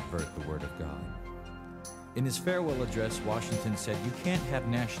you subvert the Word of God. In his farewell address, Washington said, you can't have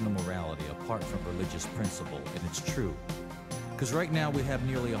national morality apart from religious principle, and it's true. Because right now we have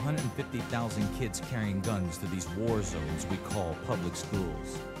nearly 150,000 kids carrying guns to these war zones we call public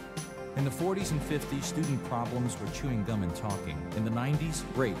schools. In the 40s and 50s, student problems were chewing gum and talking. In the 90s,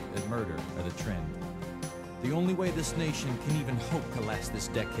 rape and murder are the trend. The only way this nation can even hope to last this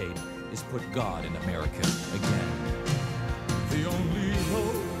decade is put God in America again. The only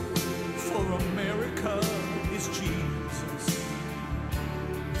hope for America is Jesus.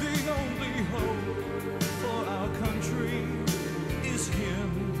 The only hope for our country is Him.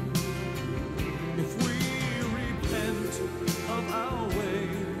 If we repent of our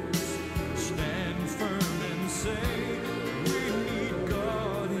ways, stand firm and say we need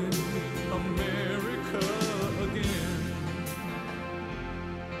God in America again.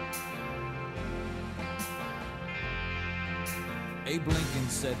 Abe Lincoln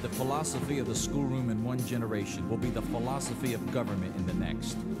said the philosophy of the schoolroom in one generation will be the philosophy of government in the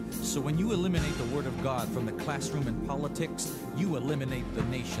next. So when you eliminate the Word of God from the classroom and politics, you eliminate the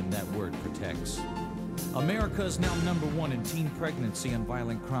nation that Word protects. America is now number 1 in teen pregnancy and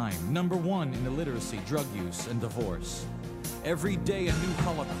violent crime, number 1 in illiteracy, drug use, and divorce. Every day a new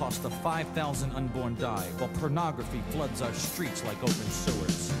holocaust of 5,000 unborn die, while pornography floods our streets like open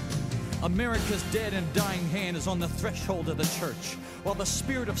sewers. America's dead and dying hand is on the threshold of the church, while the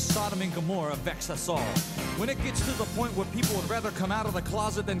spirit of Sodom and Gomorrah vex us all. When it gets to the point where people would rather come out of the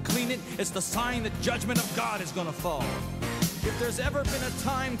closet than clean it, it's the sign that judgment of God is gonna fall. If there's ever been a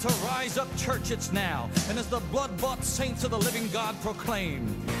time to rise up, church, it's now. And as the blood-bought saints of the living God proclaim,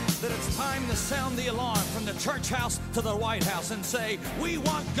 that it's time to sound the alarm from the church house to the White House and say, we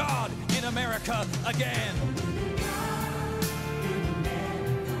want God in America again.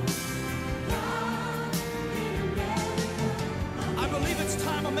 I believe it's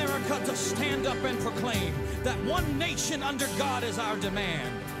time, America, to stand up and proclaim that one nation under God is our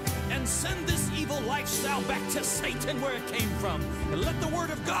demand. And send this evil lifestyle back to Satan where it came from. And let the word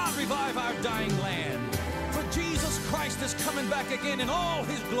of God revive our dying land. For Jesus Christ is coming back again in all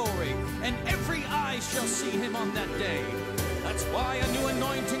his glory, and every eye shall see him on that day. That's why a new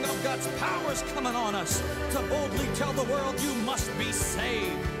anointing of God's power is coming on us, to boldly tell the world you must be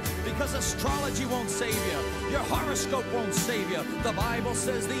saved. Because astrology won't save you. Your horoscope won't save you. The Bible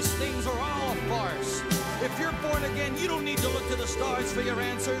says these things are all a farce. If you're born again, you don't need to look to the stars for your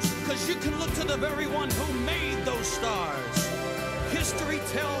answers, because you can look to the very one who made those stars. History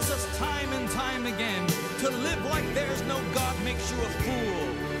tells us time and time again, to live like there's no God makes you a fool.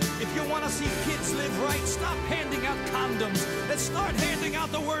 If you want to see kids live right, stop handing out condoms and start handing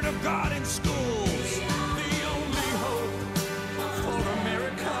out the word of God in schools. The only hope for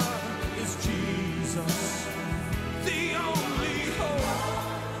America is Jesus. The only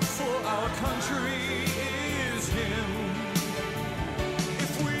hope for our country is him.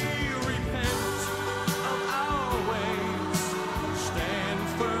 If we repent of our ways, stand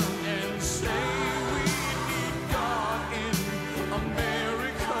firm and say we need God in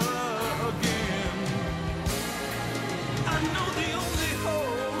America again. I know the only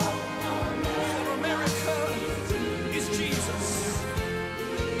hope for America is Jesus.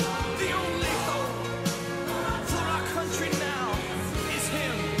 The only hope for our country now is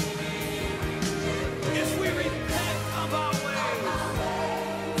him. If we repent of our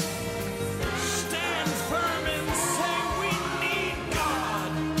ways, stand firm and say we need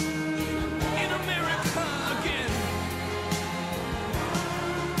God in America again.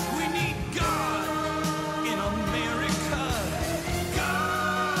 We need God in America.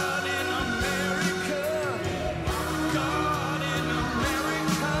 God in America. God in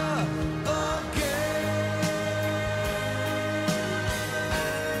America again.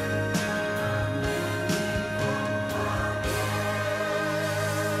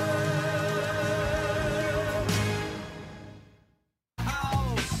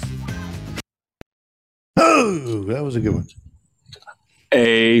 Oh, that was a good one.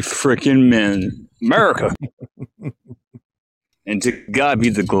 A freaking man, America. And to God be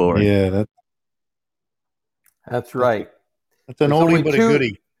the glory. Yeah, That's right. that's an There's oldie only but a two-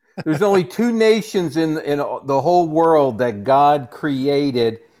 goodie. There's only 2 nations in the whole world that God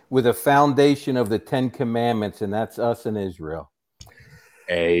created with a foundation of the 10 commandments, and that's us and Israel.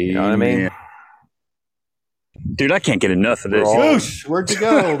 Amen. You know what I mean? Dude, I can't get enough of this. We're all- Goose, where'd you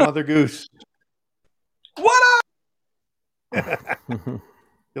go, Mother Goose? What up?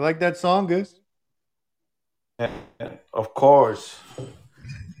 You like that song, Goose? Of course.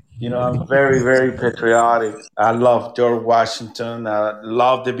 You know, I'm very, very patriotic. I love George Washington. I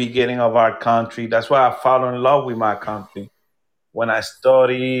love the beginning of our country. That's why I fell in love with my country. When I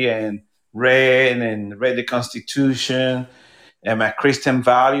study and read the Constitution and my Christian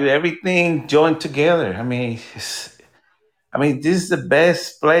value, everything joined together. I mean, this is the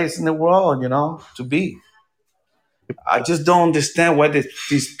best place in the world, to be. I just don't understand why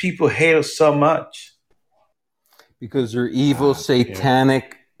these people hate us so much. Because they're evil,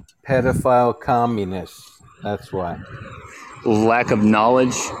 satanic, pedophile communists. That's why. Lack of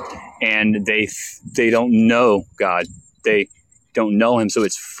knowledge, and they don't know God. They don't know him, so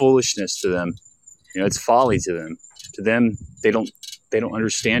it's foolishness to them. It's folly to them. To them, they don't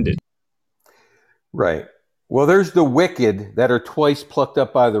understand it. Right. Well, there's the wicked that are twice plucked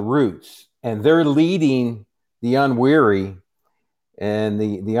up by the roots, and they're leading the unweary and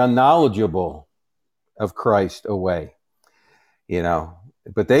the unknowledgeable of Christ away.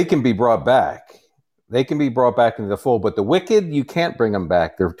 But they can be brought back. They can be brought back into the fold, but the wicked, you can't bring them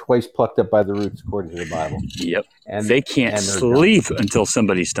back. They're twice plucked up by the roots, according to the Bible. Yep. And they can't sleep until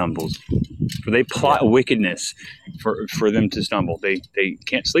somebody stumbles. For they plot wickedness for them to stumble. They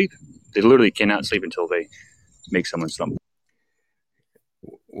can't sleep. They literally cannot sleep until they make someone stumble.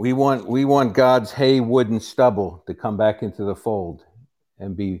 We want God's hay, wood, and stubble to come back into the fold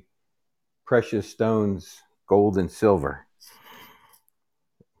and be precious stones, gold and silver,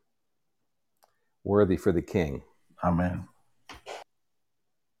 worthy for the King. Amen.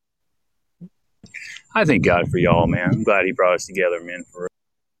 I thank God for y'all, man. I'm glad He brought us together, man. For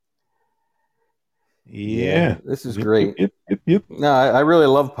Yeah. This is great. Yep. No, I really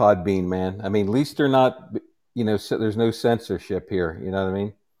love Podbean, man. I mean, at least they're not, there's no censorship here. You know what I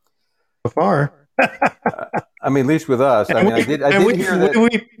mean? So far. I mean, at least with us. I mean, I did hear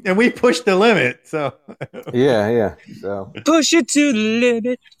that. We pushed the limit. So Yeah. So push it to the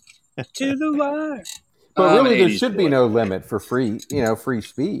limit, to the wire. But really, there should be no limit for free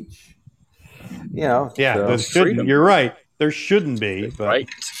speech. yeah, so. there shouldn't. You're right. There shouldn't be, but right.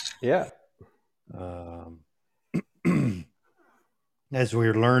 Yeah. As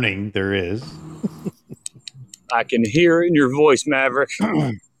we're learning, there is. I can hear it in your voice, Maverick.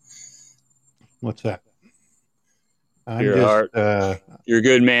 What's that? You're a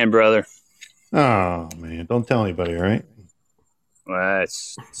good man, brother. Oh man, don't tell anybody, all right? Well,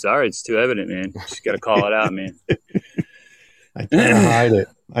 sorry, it's too evident, man. Just got to call it out, man. I try to hide it.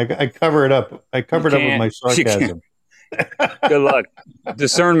 I cover it up. I cover it up with my sarcasm. Good luck.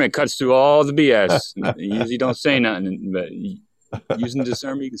 Discernment cuts through all the BS. You usually don't say nothing, but using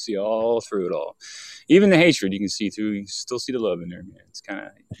discernment, you can see all through it all. Even the hatred, you can see through. You still see the love in there, man. It's kind of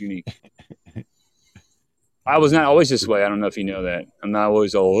unique. I was not always this way. I don't know if you know that. I'm not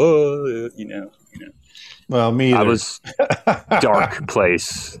always all, Well, me either. I was dark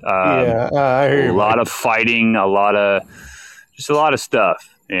place. I hear you. A lot of fighting, a lot of stuff,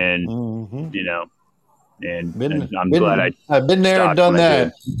 and and I'm glad I've been there and done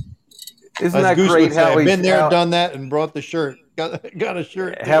that. Isn't that great? How I've been there, done that, and brought the shirt. Got a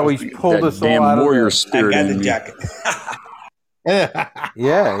shirt. How he's pulled us all out warrior of spirit. I got the jacket.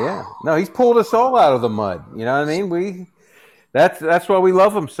 Yeah. No, he's pulled us all out of the mud. You know what I mean? That's why we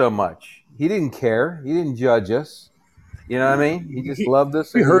love him so much. He didn't care. He didn't judge us. You know what I mean? He just loved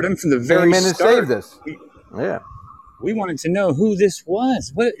us. We heard him from the very start. And saved us. Yeah. We wanted to know who this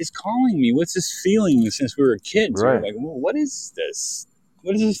was. What is calling me? What's this feeling since we were kids? Right. We were like, well, what is this?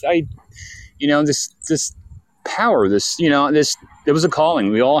 What is this? This power, this, it was a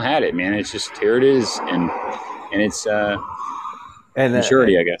calling. We all had it, man. It's just, here it is. And it's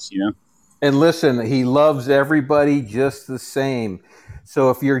maturity, I guess, And listen, he loves everybody just the same.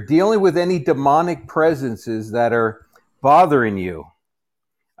 So if you're dealing with any demonic presences that are bothering you,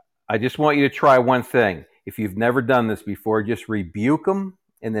 I just want you to try one thing. If you've never done this before, just rebuke them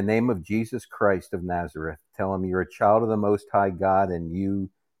in the name of Jesus Christ of Nazareth. Tell them you're a child of the Most High God and you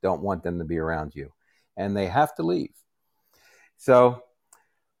don't want them to be around you. And they have to leave. So,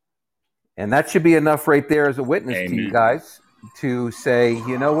 and that should be enough right there as a witness Amen. to you guys to say,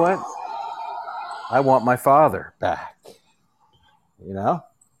 you know what? I want my father back.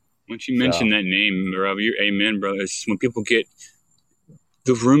 Once you mention that name, Rob, amen, brother. It's when people get,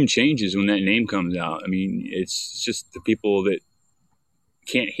 the room changes when that name comes out. I mean, it's just the people that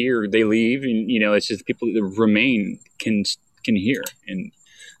can't hear, they leave, and it's just the people that remain can hear, and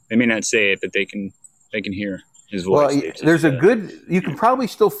they may not say it, but they can hear his voice. Well, there's you can probably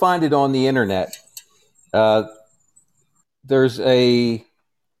still find it on the internet. There's a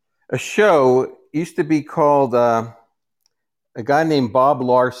show used to be called a guy named Bob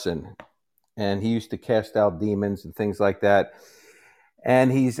Larson, and he used to cast out demons and things like that.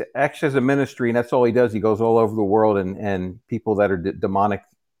 And he's actually has a ministry, and that's all he does. He goes all over the world, and people that are demonic,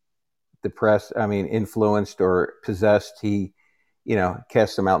 influenced or possessed, he,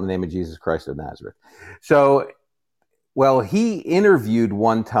 casts them out in the name of Jesus Christ of Nazareth. So, he interviewed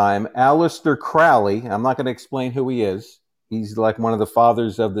one time Aleister Crowley. I'm not going to explain who he is. He's like one of the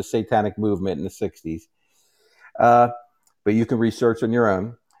fathers of the satanic movement in the 60s. But you can research on your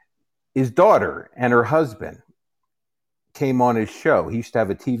own. His daughter and her husband came on his show. He used to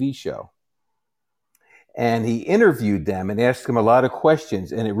have a TV show. And he interviewed them and asked them a lot of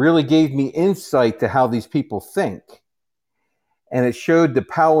questions. And it really gave me insight to how these people think. And it showed the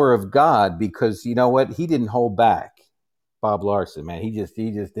power of God because, you know what? He didn't hold back. Bob Larson, man. He just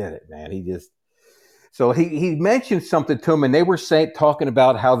did it, man. So he mentioned something to him, and they were talking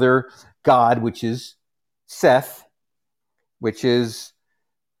about how their God, which is Seth, which is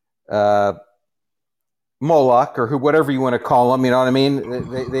Moloch, or whatever you want to call them, you know what I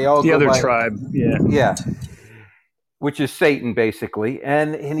mean? They all the other tribe, yeah, which is Satan basically.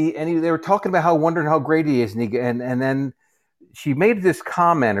 And they were talking about wondering how great he is, and then she made this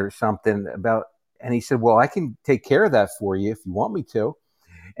comment or something about, and he said, "Well, I can take care of that for you if you want me to."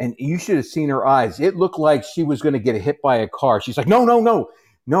 And you should have seen her eyes. It looked like she was going to get hit by a car. She's like, "No.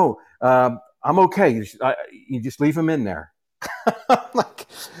 No, I'm okay. You just leave him in there.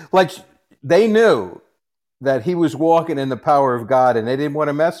 like they knew that he was walking in the power of God, and they didn't want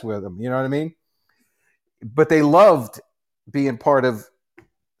to mess with him. You know what I mean? But they loved being part of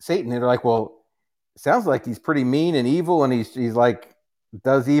Satan. They're like, well, it sounds like he's pretty mean and evil, and he's like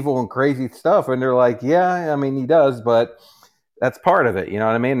does evil and crazy stuff. And they're like, yeah, I mean, he does, but that's part of it. You know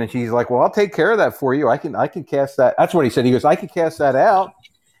what I mean? And she's like, well, I'll take care of that for you. I can cast that. That's what he said. He goes, I can cast that out.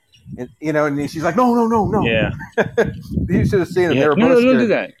 And and she's like, no. Yeah. You should have seen them. Yeah. They were No, both scared. don't do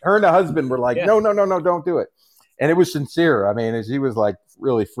that. Her and the husband were like, Yeah. no, don't do it. And it was sincere. I mean, she was like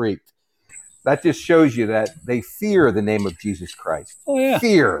really freaked. That just shows you that they fear the name of Jesus Christ. Oh yeah,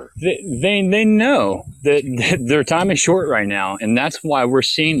 fear. They know that their time is short right now, and that's why we're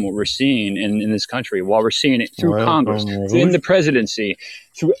seeing what we're seeing in this country. While we're seeing it through Congress, in the presidency,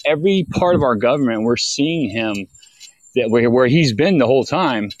 through every part of our government, we're seeing him that where he's been the whole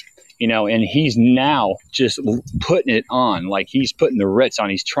time, and he's now just putting it on, like he's putting the Ritz on.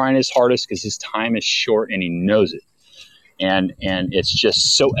 He's trying his hardest because his time is short, and he knows it. And it's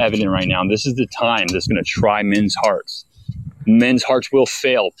just so evident right now. This is the time that's going to try men's hearts. Men's hearts will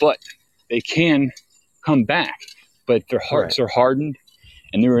fail, but they can come back. But their hearts are hardened,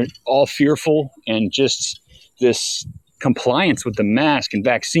 and they're all fearful, and just this compliance with the mask and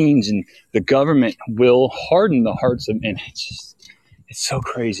vaccines and the government will harden the hearts of men. It's so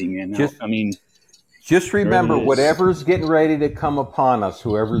crazy, man. Just remember, whatever's getting ready to come upon us,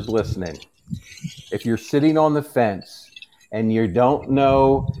 whoever's listening, if you're sitting on the fence and you don't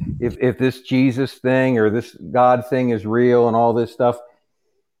know if this Jesus thing or this God thing is real and all this stuff,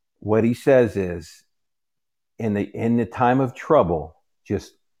 what he says is, in the time of trouble,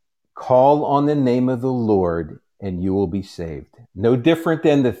 just call on the name of the Lord and you will be saved. No different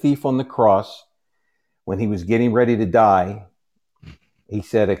than the thief on the cross. When he was getting ready to die, he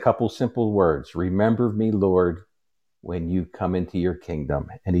said a couple simple words: remember me, Lord, when you come into your kingdom.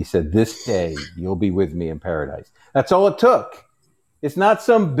 And he said, this day you'll be with me in paradise. That's all it took. It's not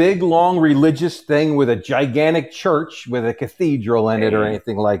some big, long religious thing with a gigantic church with a cathedral in it or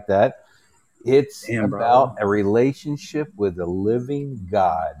anything like that. It's about a relationship with the living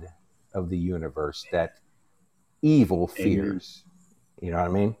God of the universe that evil fears. You know what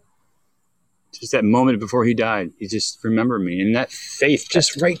I mean? Just that moment before he died, he just remembered me. And that faith,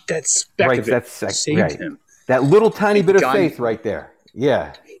 just that speck of it, saved him. That little tiny bit of faith right there.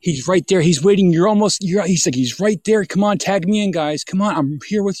 Yeah. He's right there. He's waiting. He's like, he's right there. Come on, tag me in, guys. Come on. I'm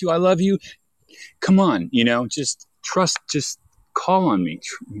here with you. I love you. Come on. Just trust, just call on me,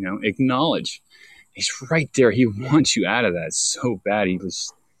 acknowledge. He's right there. He wants you out of that so bad.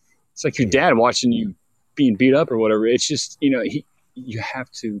 It's like your dad watching you being beat up or whatever. It's just, you have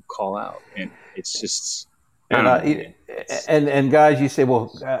to call out, and it's just, and guys, you say,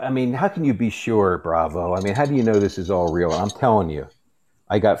 well, I mean, how can you be sure, Bravo? I mean, how do you know this is all real? I'm telling you,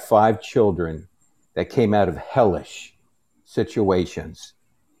 I got 5 children that came out of hellish situations,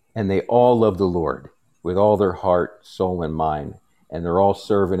 and they all love the Lord with all their heart, soul, and mind, and they're all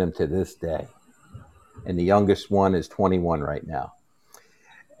serving him to this day. And the youngest one is 21 right now.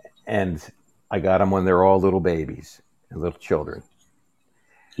 And I got them when they're all little babies and little children.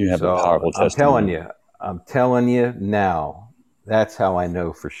 You have a powerful testimony. I'm telling you now, that's how I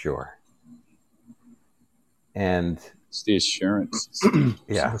know for sure. And it's the assurance.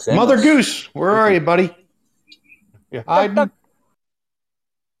 Yeah. Mother Goose, where are you, buddy? You hiding?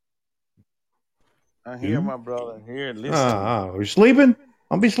 I hear my brother here. Listen. You're sleeping?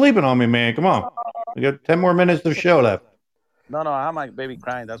 I'll be sleeping on me, man. Come on. We got 10 more minutes of show left. No, I have my baby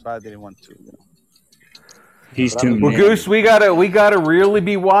crying. That's why I didn't want to. He's too. Well, Goose, we gotta really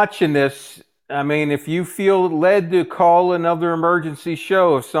be watching this. I mean, if you feel led to call another emergency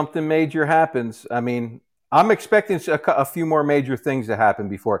show if something major happens, I mean, I'm expecting a few more major things to happen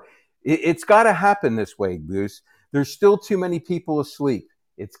before. It's got to happen this way, Goose. There's still too many people asleep.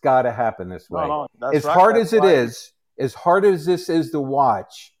 It's got to happen this way. As hard as it is, as hard as this is to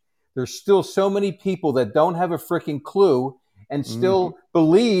watch, there's still so many people that don't have a freaking clue and still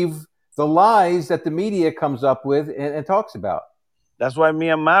believe the lies that the media comes up with and talks about. That's why me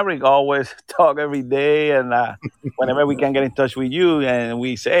and Maverick always talk every day, and whenever we can get in touch with you, and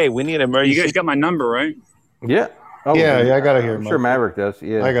we say, hey, we need emergency. You guys got my number, right? Yeah. Yeah, I got it here. I'm sure Maverick does.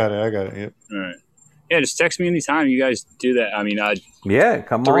 Yeah, I got it. Yep. All right. Yeah, just text me anytime you guys do that. I mean,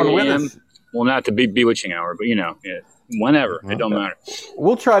 come on with us. Well, not the big bewitching hour, but whenever. It don't matter.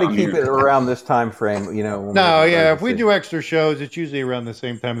 We'll try to keep it around this time frame. If we do extra shows, it's usually around the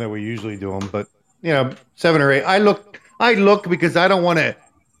same time that we usually do them. But 7 or 8. I look because I don't want to,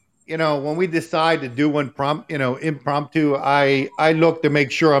 when we decide to do one impromptu, I look to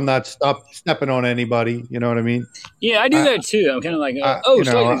make sure I'm not stepping on anybody. You know what I mean? Yeah, I do that too. I'm kind of like,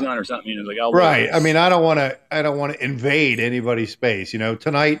 Slayton's on or something. Like, right. I mean, I don't want to invade anybody's space.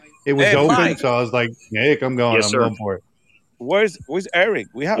 Tonight it was open, Mike. so I was like, Nick, I'm going. Yes, I'm sir. going for it. Where's Eric?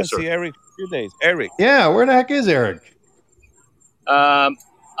 We haven't Yes, sir. seen Eric in a few days. Eric. Yeah, where the heck is Eric? I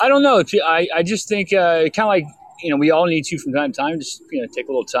don't know. I just think kind of like, we all need to from time to time just take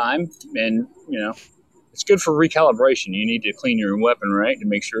a little time, and it's good for recalibration. You need to clean your weapon right to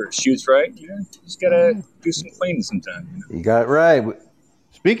make sure it shoots right. You just gotta do some cleaning sometime. You got it right.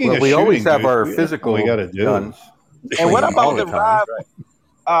 Speaking of we shooting, always have dude, our that's physical what we gotta do. guns. And what about the time.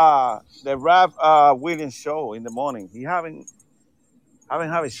 Rav Williams show in the morning? He haven't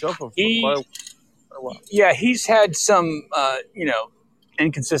had a show for quite a while. Yeah, he's had some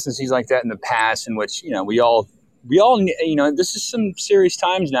inconsistencies like that in the past, in which we all this is some serious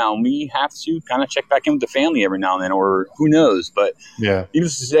times now, and we have to kind of check back in with the family every now and then, or who knows. But yeah,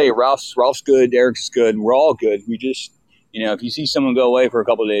 needless to say, Ralph's good, Eric's good, we're all good. We just if you see someone go away for a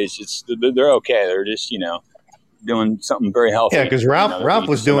couple of days, they're okay. They're just doing something very healthy. Yeah, because Ralph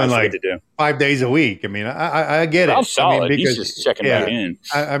was doing like 5 days a week. I mean, I get it. Ralph's solid. I mean, because, he's just checking back in.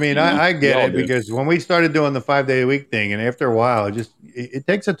 I get it because when we started doing the 5 day a week thing, and after a while, it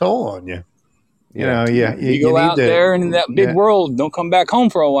takes a toll on you. You go out there in that big world. Don't come back home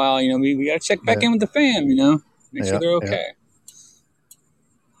for a while. We got to check back in with the fam. Make sure they're okay.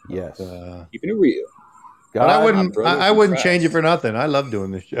 Yes, keeping it real. But I wouldn't change it for nothing. I love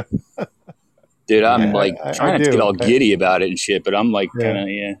doing this show. Dude, I'm trying not to get all giddy about it and shit, but I'm like kind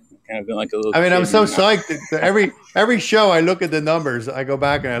of been like a little. I mean, I'm so psyched that every show I look at the numbers. I go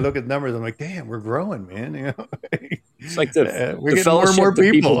back and I look at the numbers. I'm like, damn, we're growing, man. It's like we're getting more and more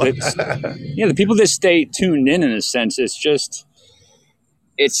people. The people that stay tuned in a sense.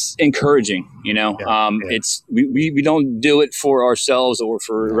 It's encouraging, It's we don't do it for ourselves or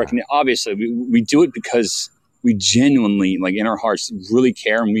for recognition. Obviously, we do it because we genuinely, like in our hearts, really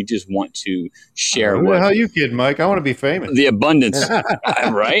care, and we just want to share. Who the hell you kidding, Mike? I want to be famous. The abundance,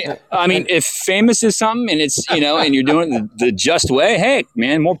 right? I mean, if famous is something, and it's and you're doing it the just way, hey,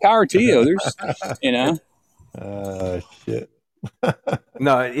 man, more power to you. There's, shit.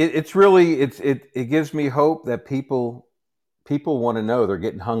 No, it's really it gives me hope that people want to know. They're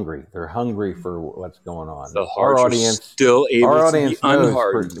getting hungry. They're hungry for what's going on. Our audience still able to be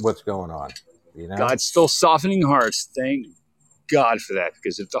unhardened. What's going on. God's still softening hearts. Thank God for that.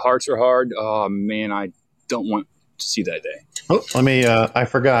 Because if the hearts are hard, oh man, I don't want to see that day. Oh, let me. I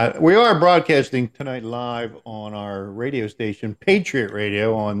forgot. We are broadcasting tonight live on our radio station, Patriot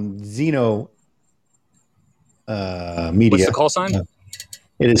Radio, on Zeno Media. What's the call sign?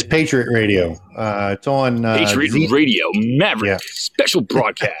 It is Patriot Radio. It's on Patriot Radio Maverick special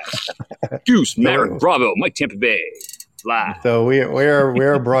broadcast. Goose Maverick Bravo Mike TamapaBay live. So we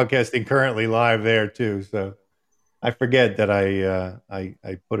are broadcasting currently live there too. So I forget that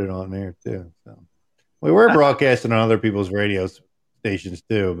I put it on there too. So we were broadcasting on other people's radio stations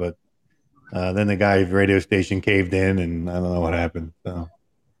too, but then the guy's radio station caved in, and I don't know what happened. So,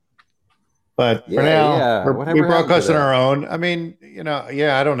 but for now, we're broadcasting our own. I mean,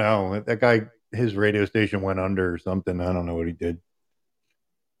 I don't know. That guy, his radio station went under or something. I don't know what he did.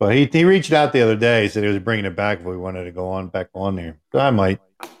 But he reached out the other day, said he was bringing it back if we wanted to go back on there. So I might.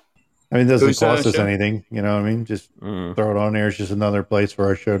 I mean, it doesn't cost us anything. You know what I mean? Just throw it on there. It's just another place for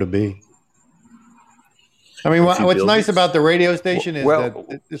our show to be. I mean, what's nice about the radio station is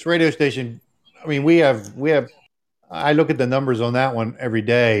that this radio station, I mean, we have, I look at the numbers on that one every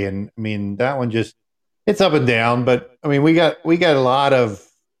day, and I mean, that one it's up and down, but I mean, we got a lot of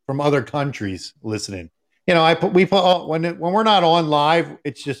from other countries listening. We put when we're not on live,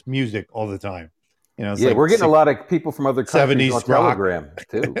 it's just music all the time. We're getting a lot of people from other countries on Telegram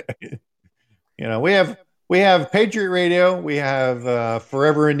too. We have Patriot Radio. We have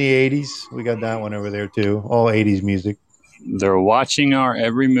Forever in the 80s. We got that one over there too. All 80s music. They're watching our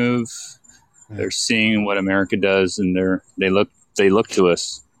every move. They're seeing what America does, and they look to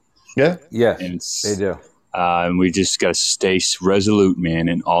us. Yeah. Yes, they do. And we just got to stay resolute, man,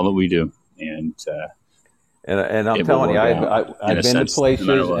 in all that we do. And I'm telling you, I've been to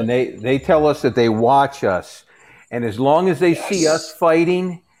places, and they tell us that they watch us, and as long as they see us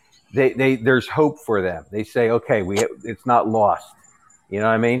fighting, there's hope for them. They say, okay, it's not lost. You know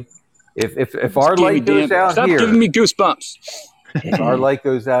what I mean? If our light goes out stop here, giving me goosebumps. If our light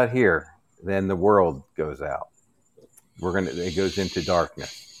goes out here, then the world goes out. It goes into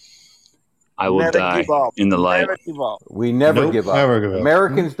darkness. I will die in the light. We never give up. Never give up.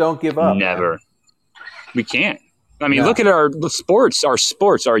 Americans don't give up. Never. We can't. I mean, look at our sports, our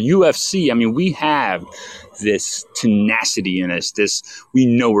UFC. I mean, we have this tenacity in us. We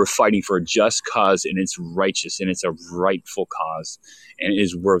know we're fighting for a just cause, and it's righteous, and it's a rightful cause, and it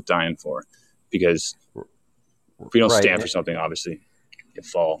is worth dying for. Because if we don't stand for something, obviously, you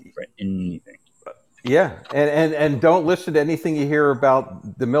fall for anything. Yeah, and don't listen to anything you hear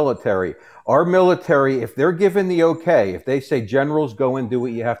about the military. Our military, if they're given the okay, if they say generals go and do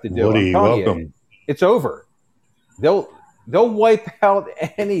what you have to do, Woody, I'm telling welcome. you, it's over. They'll wipe out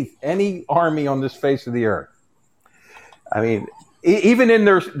any army on this face of the earth. I mean, even in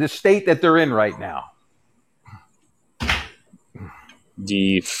the state that they're in right now.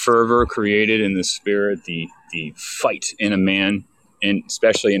 The fervor created in the spirit, the fight in a man, and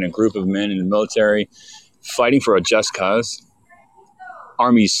especially in a group of men in the military, fighting for a just cause.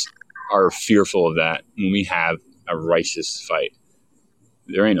 Armies are fearful of that when we have a righteous fight.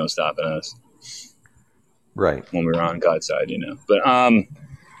 There ain't no stopping us. Right. When we're on God's side, you know. But,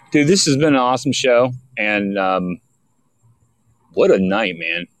 dude, this has been an awesome show. And what a night,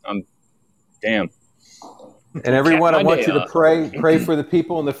 man. Damn. And everyone, I want you to pray for the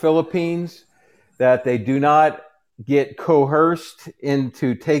people in the Philippines that they do not get coerced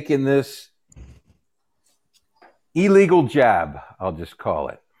into taking this illegal jab, I'll just call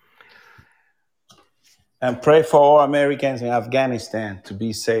it. And pray for all Americans in Afghanistan to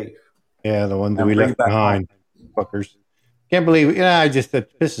be safe. Yeah, the ones that we left behind. Fuckers. Can't believe,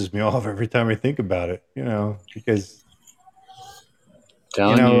 that pisses me off every time I think about it, because,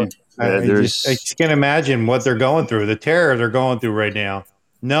 I just can't imagine what they're going through, the terror they're going through right now,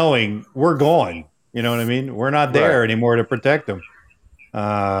 knowing we're gone. You know what I mean? We're not there anymore to protect them.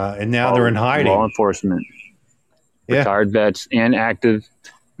 And now they're in hiding. Law enforcement, retired vets, and active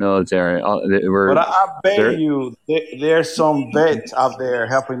military. But I bet you there's some vets out there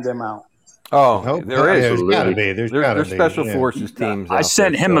helping them out. Oh, there is. There's got to be. There's special forces teams. I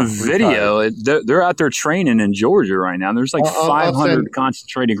sent him a video. They're out there training in Georgia right now. There's like 500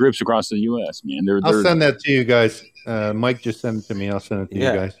 concentrated groups across the U.S., man. I'll send that to you guys. Mike just sent it to me. I'll send it to you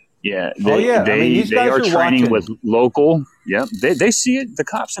guys. Yeah. They are training with local. Yeah. They see it. The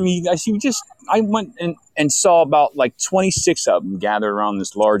cops. I mean, I went and saw about like 26 of them gathered around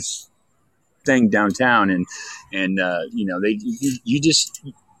this large thing downtown. And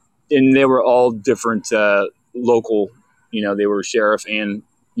and they were all different local, they were sheriff and,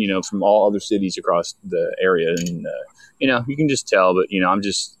 from all other cities across the area. And, you can just tell, but, I'm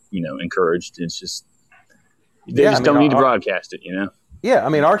just, encouraged. It's just, they don't need to broadcast it, Yeah, I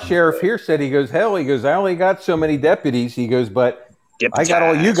mean, our sheriff here said, I only got so many deputies. He goes, but I got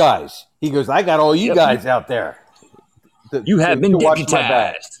all you guys. He goes, I got all you guys out there. You have been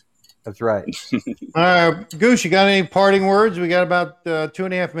deputized. That's right. Goose, you got any parting words? We got about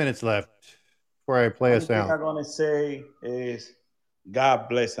 2.5 minutes left before I play us out. What I'm going to say is God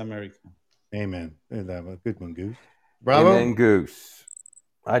bless America. Amen. Good one, Goose. Bravo. Amen, Goose.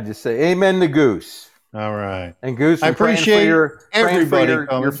 I just say amen to Goose. All right. And Goose, I appreciate everybody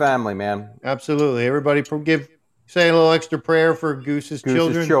your family, man. Absolutely. Everybody say a little extra prayer for Goose's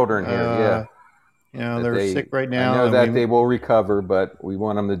children. Children here, they're sick right now. I know that they will recover, but we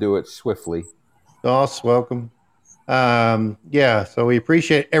want them to do it swiftly. Doss, welcome. So we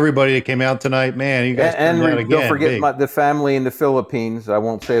appreciate everybody that came out tonight. Man, you guys turned out again. Don't forget the family in the Philippines. I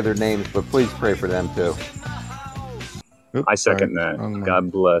won't say their names, but please pray for them too. I second that.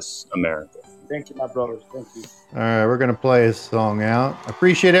 God bless America. Thank you, my brothers. Thank you. All right, we're going to play this song out.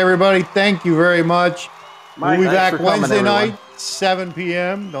 Appreciate everybody. Thank you very much. We'll be back Wednesday night, 7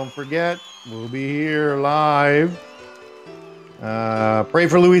 p.m. Don't forget, we'll be here live. Pray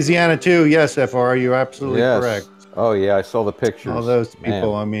for Louisiana, too. Yes, FR, you're absolutely correct. Oh, yeah, I saw the pictures. All those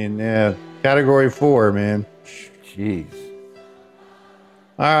people, I mean, Category 4, man. Jeez.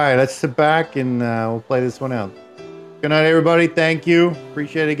 All right, let's sit back and we'll play this one out. Good night, everybody. Thank you.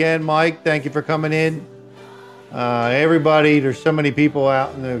 Appreciate it again. Mike, thank you for coming in. Everybody, there's so many people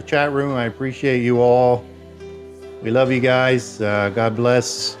out in the chat room. I appreciate you all. We love you guys. God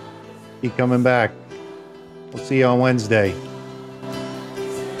bless. Keep coming back. We'll see you on Wednesday.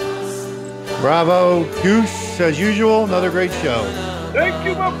 Bravo, Goose, as usual. Another great show. Thank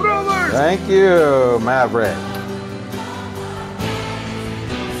you, my brothers. Thank you, Maverick.